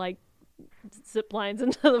Emma like zip lines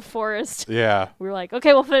into the forest. Yeah. We were like,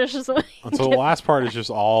 okay, we'll finish this one. And so the last part is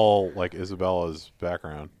just all like Isabella's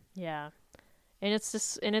background. Yeah. And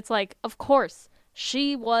it's like, of course,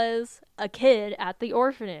 she was a kid at the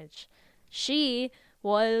orphanage. She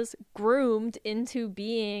was groomed into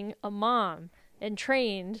being a mom and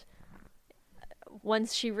trained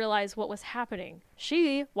once she realized what was happening.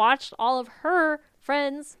 She watched all of her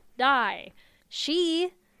friends die.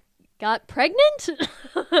 She got pregnant.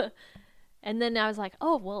 And then I was like,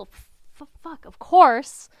 oh, well, fuck, of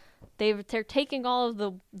course. They're taking all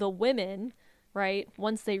of the women, right,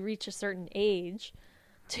 once they reach a certain age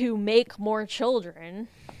to make more children.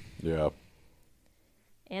 Yeah.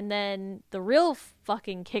 And then the real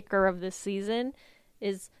fucking kicker of this season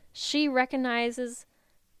is she recognizes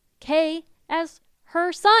Kay as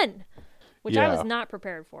her son, which I was not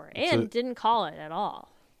prepared for and didn't call it at all.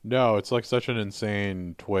 No, it's like such an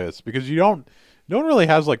insane twist because no one really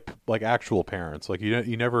has like actual parents. Like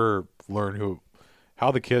you never learn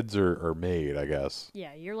how the kids are made, I guess.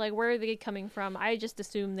 Yeah, you're like, where are they coming from? I just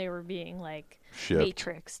assumed they were being like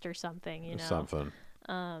matrixed or something, you know. Something.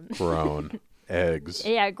 Grown. Eggs.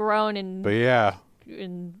 Yeah, grown in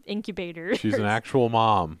in incubators. She's an actual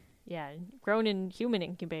mom. Yeah, grown in human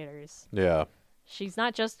incubators. Yeah. She's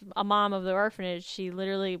not just a mom of the orphanage, she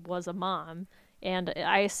literally was a mom. And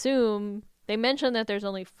I assume they mentioned that there's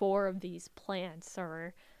only 4 of these plants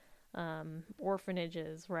or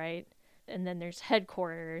orphanages, right? And then there's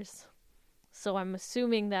headquarters. So I'm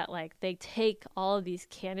assuming that like they take all of these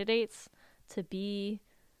candidates to be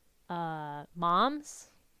moms,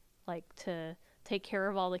 like to take care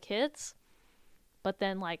of all the kids. But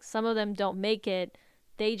then like some of them don't make it.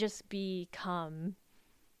 They just become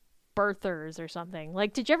birthers or something.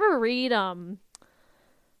 Like, did you ever read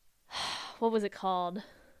what was it called?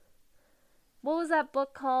 What was that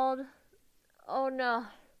book called? Oh no.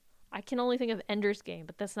 I can only think of Ender's Game,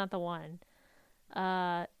 but that's not the one.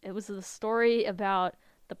 It was the story about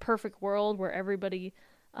the perfect world where everybody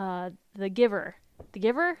The Giver. The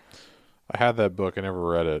Giver? I had that book. I never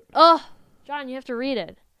read it. Oh, John, you have to read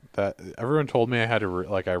it. That everyone told me I had to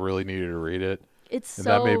I really needed to read it.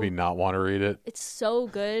 That made me not want to read it. It's so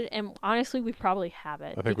good, and honestly, we probably have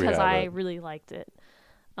it because I really liked it.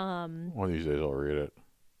 One of these days I'll read it.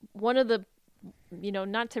 One of the,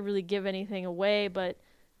 not to really give anything away, but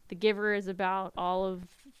The Giver is about all of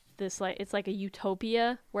this, like, it's like a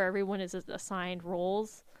utopia where everyone is assigned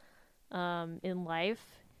roles in life,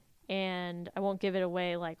 and I won't give it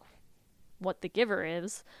away, like, what The Giver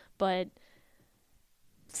is, but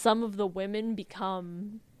some of the women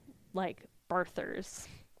become, like, birthers.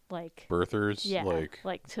 Like birthers? Yeah.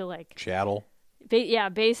 Like to, like... Chattel?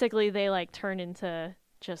 Basically they, like, turn into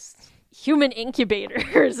just human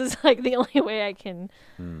incubators is, like, the only way I can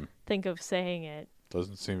think of saying it.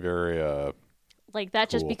 Doesn't seem very, like, that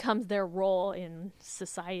cool. just becomes their role in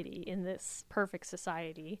society, in this perfect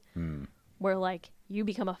society, where, like, you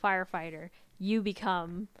become a firefighter, you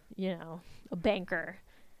become, a banker,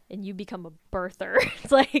 and you become a birther.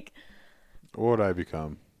 It's like... What would I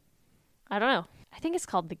become? I don't know. I think it's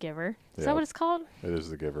called The Giver. Is that what it's called? It is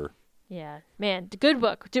The Giver. Yeah. Man, good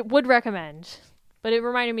book. Would recommend. But it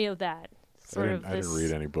reminded me of that. sort of I this. didn't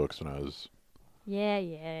read any books when I was Yeah,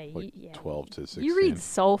 like yeah. 12 to 16. You read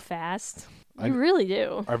so fast. You really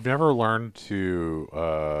do. I've never learned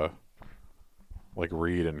to like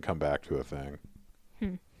read and come back to a thing.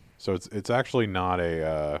 So it's actually not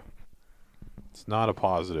a it's not a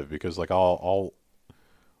positive, because like I'll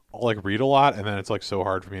like read a lot, and then it's like so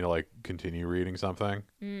hard for me to like continue reading something.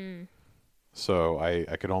 So I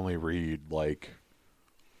could only read like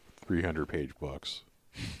 300-page books.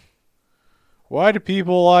 Why do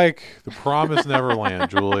people like The Promised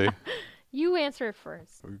Neverland, Julie? You answer it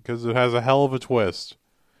first. Because it has a hell of a twist.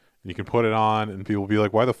 You can put it on, and people will be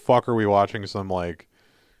like, "Why the fuck are we watching some like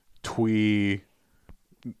twee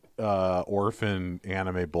orphan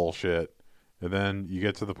anime bullshit?" And then you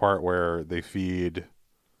get to the part where they feed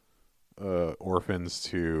orphans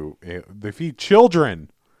to they feed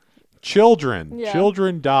children. Yeah.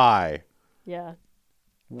 Children die. Yeah.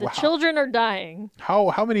 The children are dying.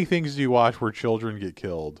 How many things do you watch where children get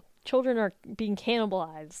killed? Children are being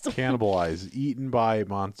cannibalized. Cannibalized, eaten by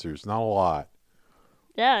monsters. Not a lot.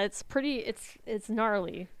 Yeah, it's pretty. It's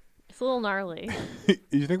gnarly. It's a little gnarly.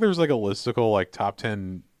 You think there's like a listicle like top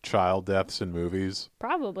 10 child deaths in movies?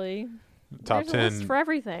 Probably. Top There's 10 a list for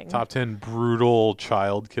everything. Top 10 brutal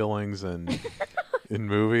child killings in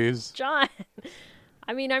movies. John.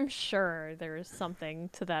 I mean, I'm sure there's something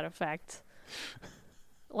to that effect.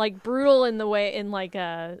 Like brutal in the way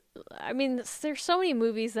I mean, there's so many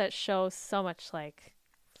movies that show so much like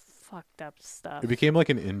fucked up stuff. It became like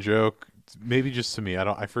an in-joke, maybe just to me.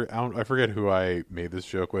 I forget who I made this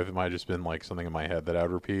joke with. It might have just been like something in my head that I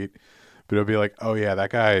would repeat. But it'll be like, "Oh yeah, that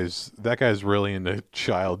guy's really into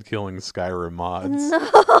child killing Skyrim mods."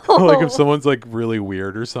 No. Like if someone's like really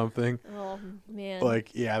weird or something. Oh man.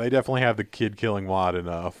 Like, yeah, they definitely have the kid killing mod in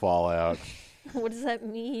Fallout. What does that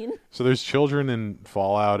mean? So there's children in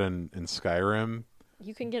Fallout and in Skyrim,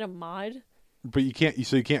 You can get a mod? but you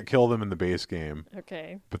can't kill them in the base game.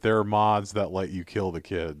 Okay. But there are mods that let you kill the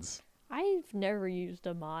kids I've never used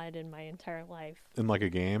a mod in my entire life. in like a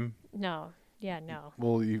game. No. Yeah, no.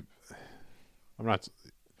 Well, I'm not.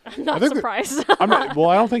 I'm not think surprised. I'm not. Well,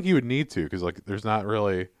 I don't think you would need to, because like there's not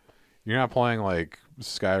really. You're not playing like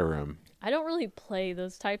Skyrim. I don't really play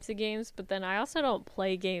those types of games, but then I also don't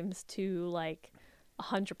play games to like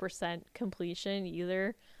 100% completion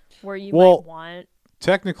either, where you might want.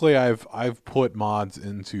 Technically, I've put mods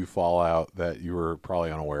into Fallout that you were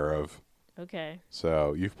probably unaware of. Okay.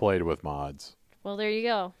 So you've played with mods. Well, there you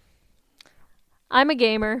go. I'm a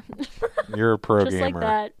gamer. You're a pro Just gamer. like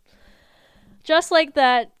that. Just like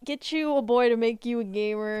that. Get you a boy to make you a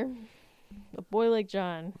gamer. A boy like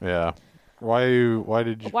John. Yeah. Why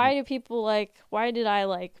did I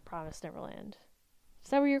like Promised Neverland? Is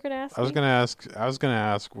that what you were going to ask? I was gonna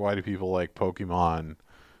ask why do people like Pokemon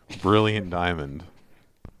Brilliant Diamond?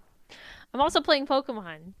 I'm also playing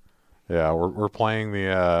Pokemon. Yeah, we're playing the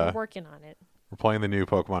I'm working on it. we're playing the new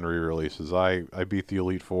Pokemon re-releases. I beat the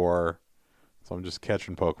Elite Four, so I'm just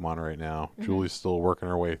catching Pokemon right now. Mm-hmm. Julie's still working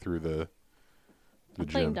her way through the I'm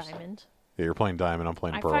playing gyms. Diamond. Yeah, you're playing Diamond. I'm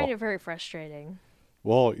playing I Pearl. find it very frustrating.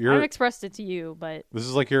 Well, I've expressed it to you, but this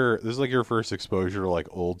is like your first exposure to like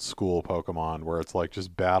old school Pokemon, where it's like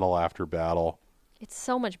just battle after battle. it's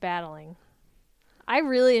so much battling. I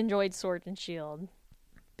really enjoyed Sword and Shield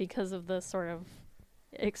because of the sort of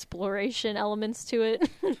exploration elements to it.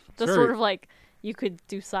 The very- sort of like you could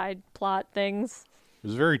do side plot things. It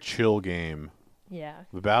was a very chill game. Yeah.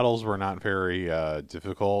 The battles were not very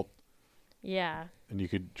difficult, Yeah. and you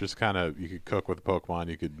could just you could cook with Pokemon.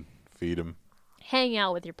 You could feed them. Hang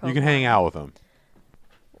out with your Pokemon. You can hang out with them.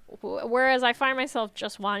 Whereas I find myself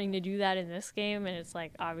just wanting to do that in this game, and it's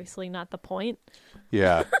like obviously not the point.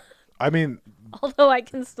 Yeah. I mean, Although I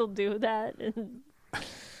can still do that, and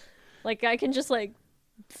like I can just like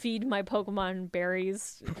feed my Pokemon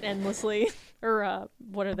berries endlessly, or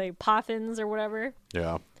what are they, Poffins or whatever.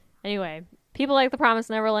 yeah. Anyway, people like The Promised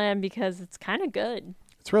Neverland because it's kind of good.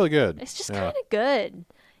 It's really good. It's just Yeah. kind of good,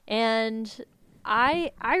 and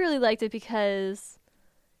I really liked it because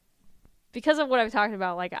of what I've talked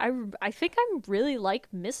about. Like I think I'm really like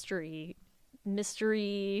mystery,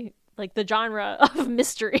 like the genre of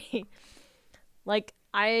mystery. Like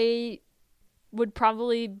I would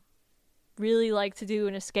probably really like to do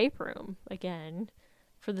an escape room again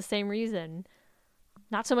for the same reason.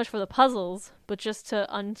 Not so much for the puzzles, but just to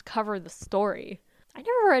uncover the story. I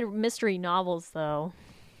never read mystery novels though.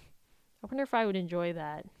 I wonder if I would enjoy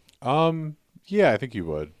that. Yeah, I think you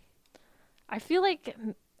would. I feel like,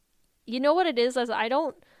 you know what it is, as I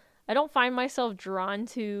don't find myself drawn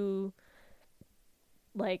to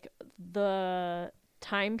like the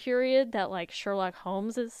time period that like Sherlock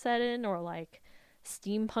Holmes is set in, or like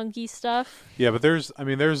steampunky stuff, Yeah, but there's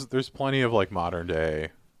plenty of like modern day.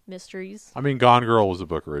 mysteries. I mean, Gone Girl was a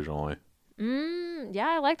book originally. Yeah,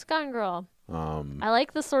 I liked Gone Girl. Um, I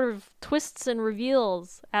like the sort of twists and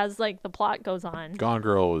reveals as like the plot goes on, Gone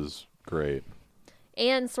Girl was great.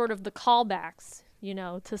 and sort of the callbacks,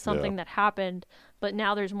 to something that happened, but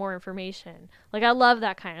now there's more information. Like, I love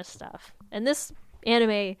that kind of stuff. And this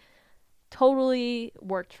anime totally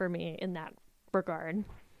worked for me in that regard.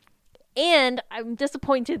 And I'm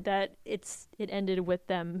disappointed that it ended with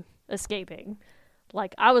them escaping.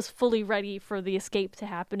 Like, I was fully ready for the escape to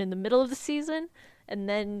happen in the middle of the season and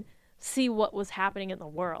then see what was happening in the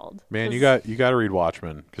world. Man, you got to read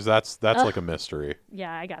Watchmen, because that's like a mystery.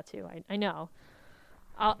 Yeah, I got to. I know.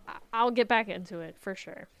 I'll get back into it for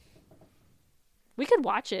sure. We could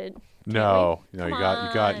watch it. No, Come you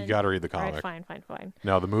got to read the comic. All right, fine.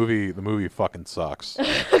 No, the movie fucking sucks.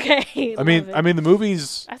 Okay. I mean the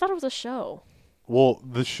movies. I thought it was a show. Well,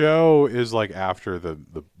 the show is like after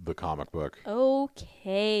the comic book.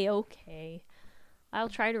 Okay. I'll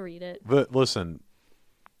try to read it. But listen,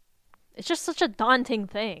 It's just such a daunting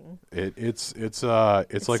thing. it's It's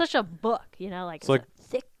like such a book, it's like- a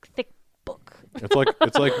thick book.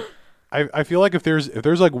 it's like I feel like if there's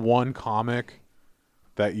like one comic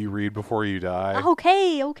that you read before you die.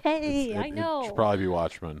 Okay, it I know. It should probably be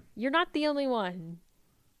Watchmen. You're not the only one,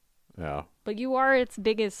 Yeah. but you are its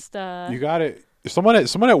biggest. You got it. Someone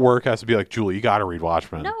at work has to be like, Julie, you got to read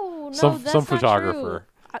Watchmen. No, some that's not photographer.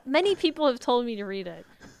 true. Many people have told me to read it,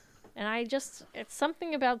 and it's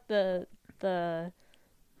something about the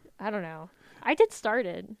I don't know. I did start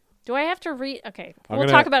it. Do I have to read? Okay, we'll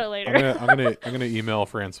talk about it later. I'm gonna email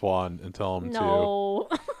Francois and tell him No.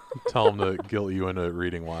 to guilt you into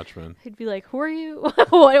reading Watchmen. He'd be like, "Who are you?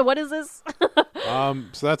 What is this?"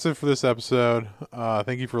 So that's it for this episode.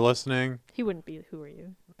 Thank you for listening. He wouldn't be. Who are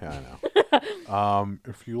you? Yeah, I know.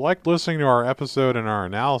 If you liked listening to our episode and our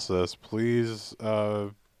analysis, please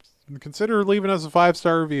consider leaving us a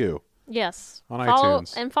 5-star review Yes. on follow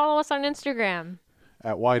iTunes. Follow us on Instagram.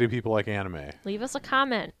 At Why Do People Like Anime? Leave us a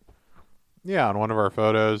comment. Yeah, on one of our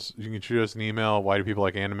photos. You can shoot us an email,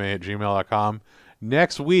 whydopeopleLikeAnime@gmail.com.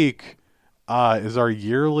 Next week is our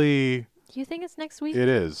yearly... Do you think it's next week? It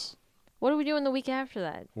is. What are we doing the week after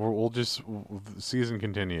that? The season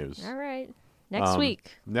continues. All right. Next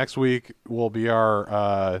week. Next week will be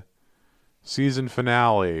our season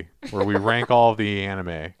finale, where we rank all of the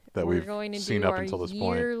anime that We're we've going to seen do up our until this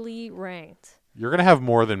point. yearly ranked. You're going to have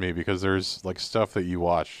more than me, because there's like stuff that you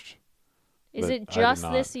watched. Is that it I did just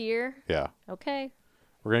not. this year? Yeah. Okay.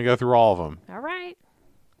 We're going to go through all of them, All right.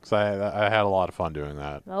 because I had a lot of fun doing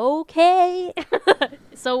that. Okay.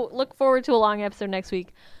 So look forward to a long episode next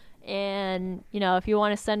week. And, if you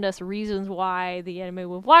want to send us reasons why the anime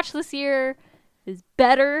we've watched this year is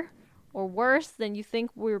better or worse than you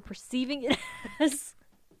think we're perceiving it as,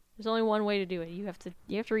 there's only one way to do it. You have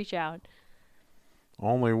to reach out.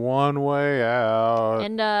 Only one way out.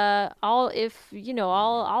 And all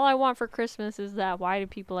I want for Christmas is that Why Do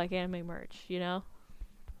People Like Anime merch,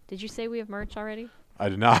 Did you say we have merch already? I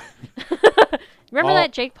did not. Remember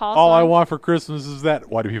that Jake Paul All song? I want for Christmas is that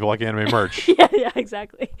Why Do People Like Anime merch? yeah,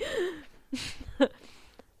 exactly.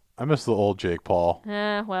 I miss the old Jake Paul.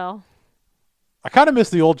 Well, I kind of miss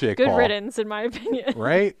the old Jake good Paul. riddance, in my opinion.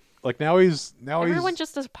 Right? Like now Everyone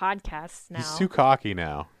just does podcasts now. he's too cocky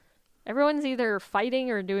now. Everyone's either fighting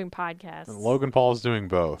or doing podcasts. And Logan Paul's doing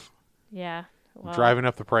both. Yeah. Well, Driving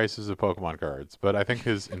up the prices of Pokemon cards. But I think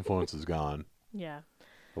his influence is gone, Yeah.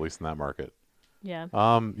 at least in that market. Yeah.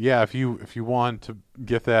 Yeah, if you want to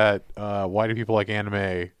get that Why Do People Like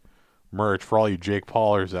Anime merch for all you Jake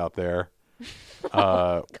Paulers out there,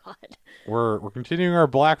 God. we're continuing our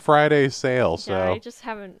Black Friday sale, so Yeah, I just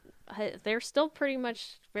haven't. They're still pretty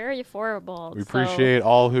much very affordable. we so- appreciate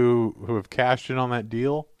all who have cashed in on that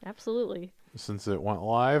deal Absolutely. since it went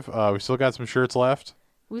live. We still got some shirts left.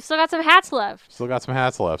 We've still got some hats left. Still got some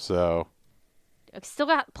hats left, so Still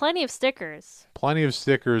got plenty of stickers. plenty of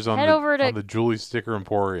stickers on Head over to- on the Julie's Sticker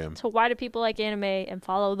Emporium. So Why Do People Like Anime, and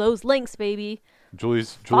follow those links, baby.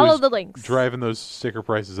 Julie's Follow the links. driving those sticker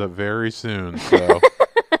prices up very soon. So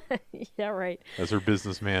Yeah, right. as her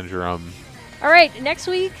business manager, All right, next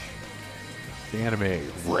week. the anime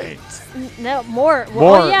ranked. No, more.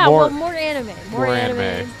 More- Oh, yeah, more- more anime. more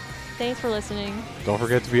anime. Thanks for listening. Don't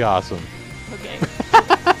forget to be awesome. Okay.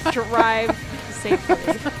 Drive safely.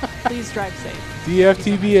 Please drive safe.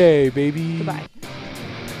 DFTBA, baby. Goodbye.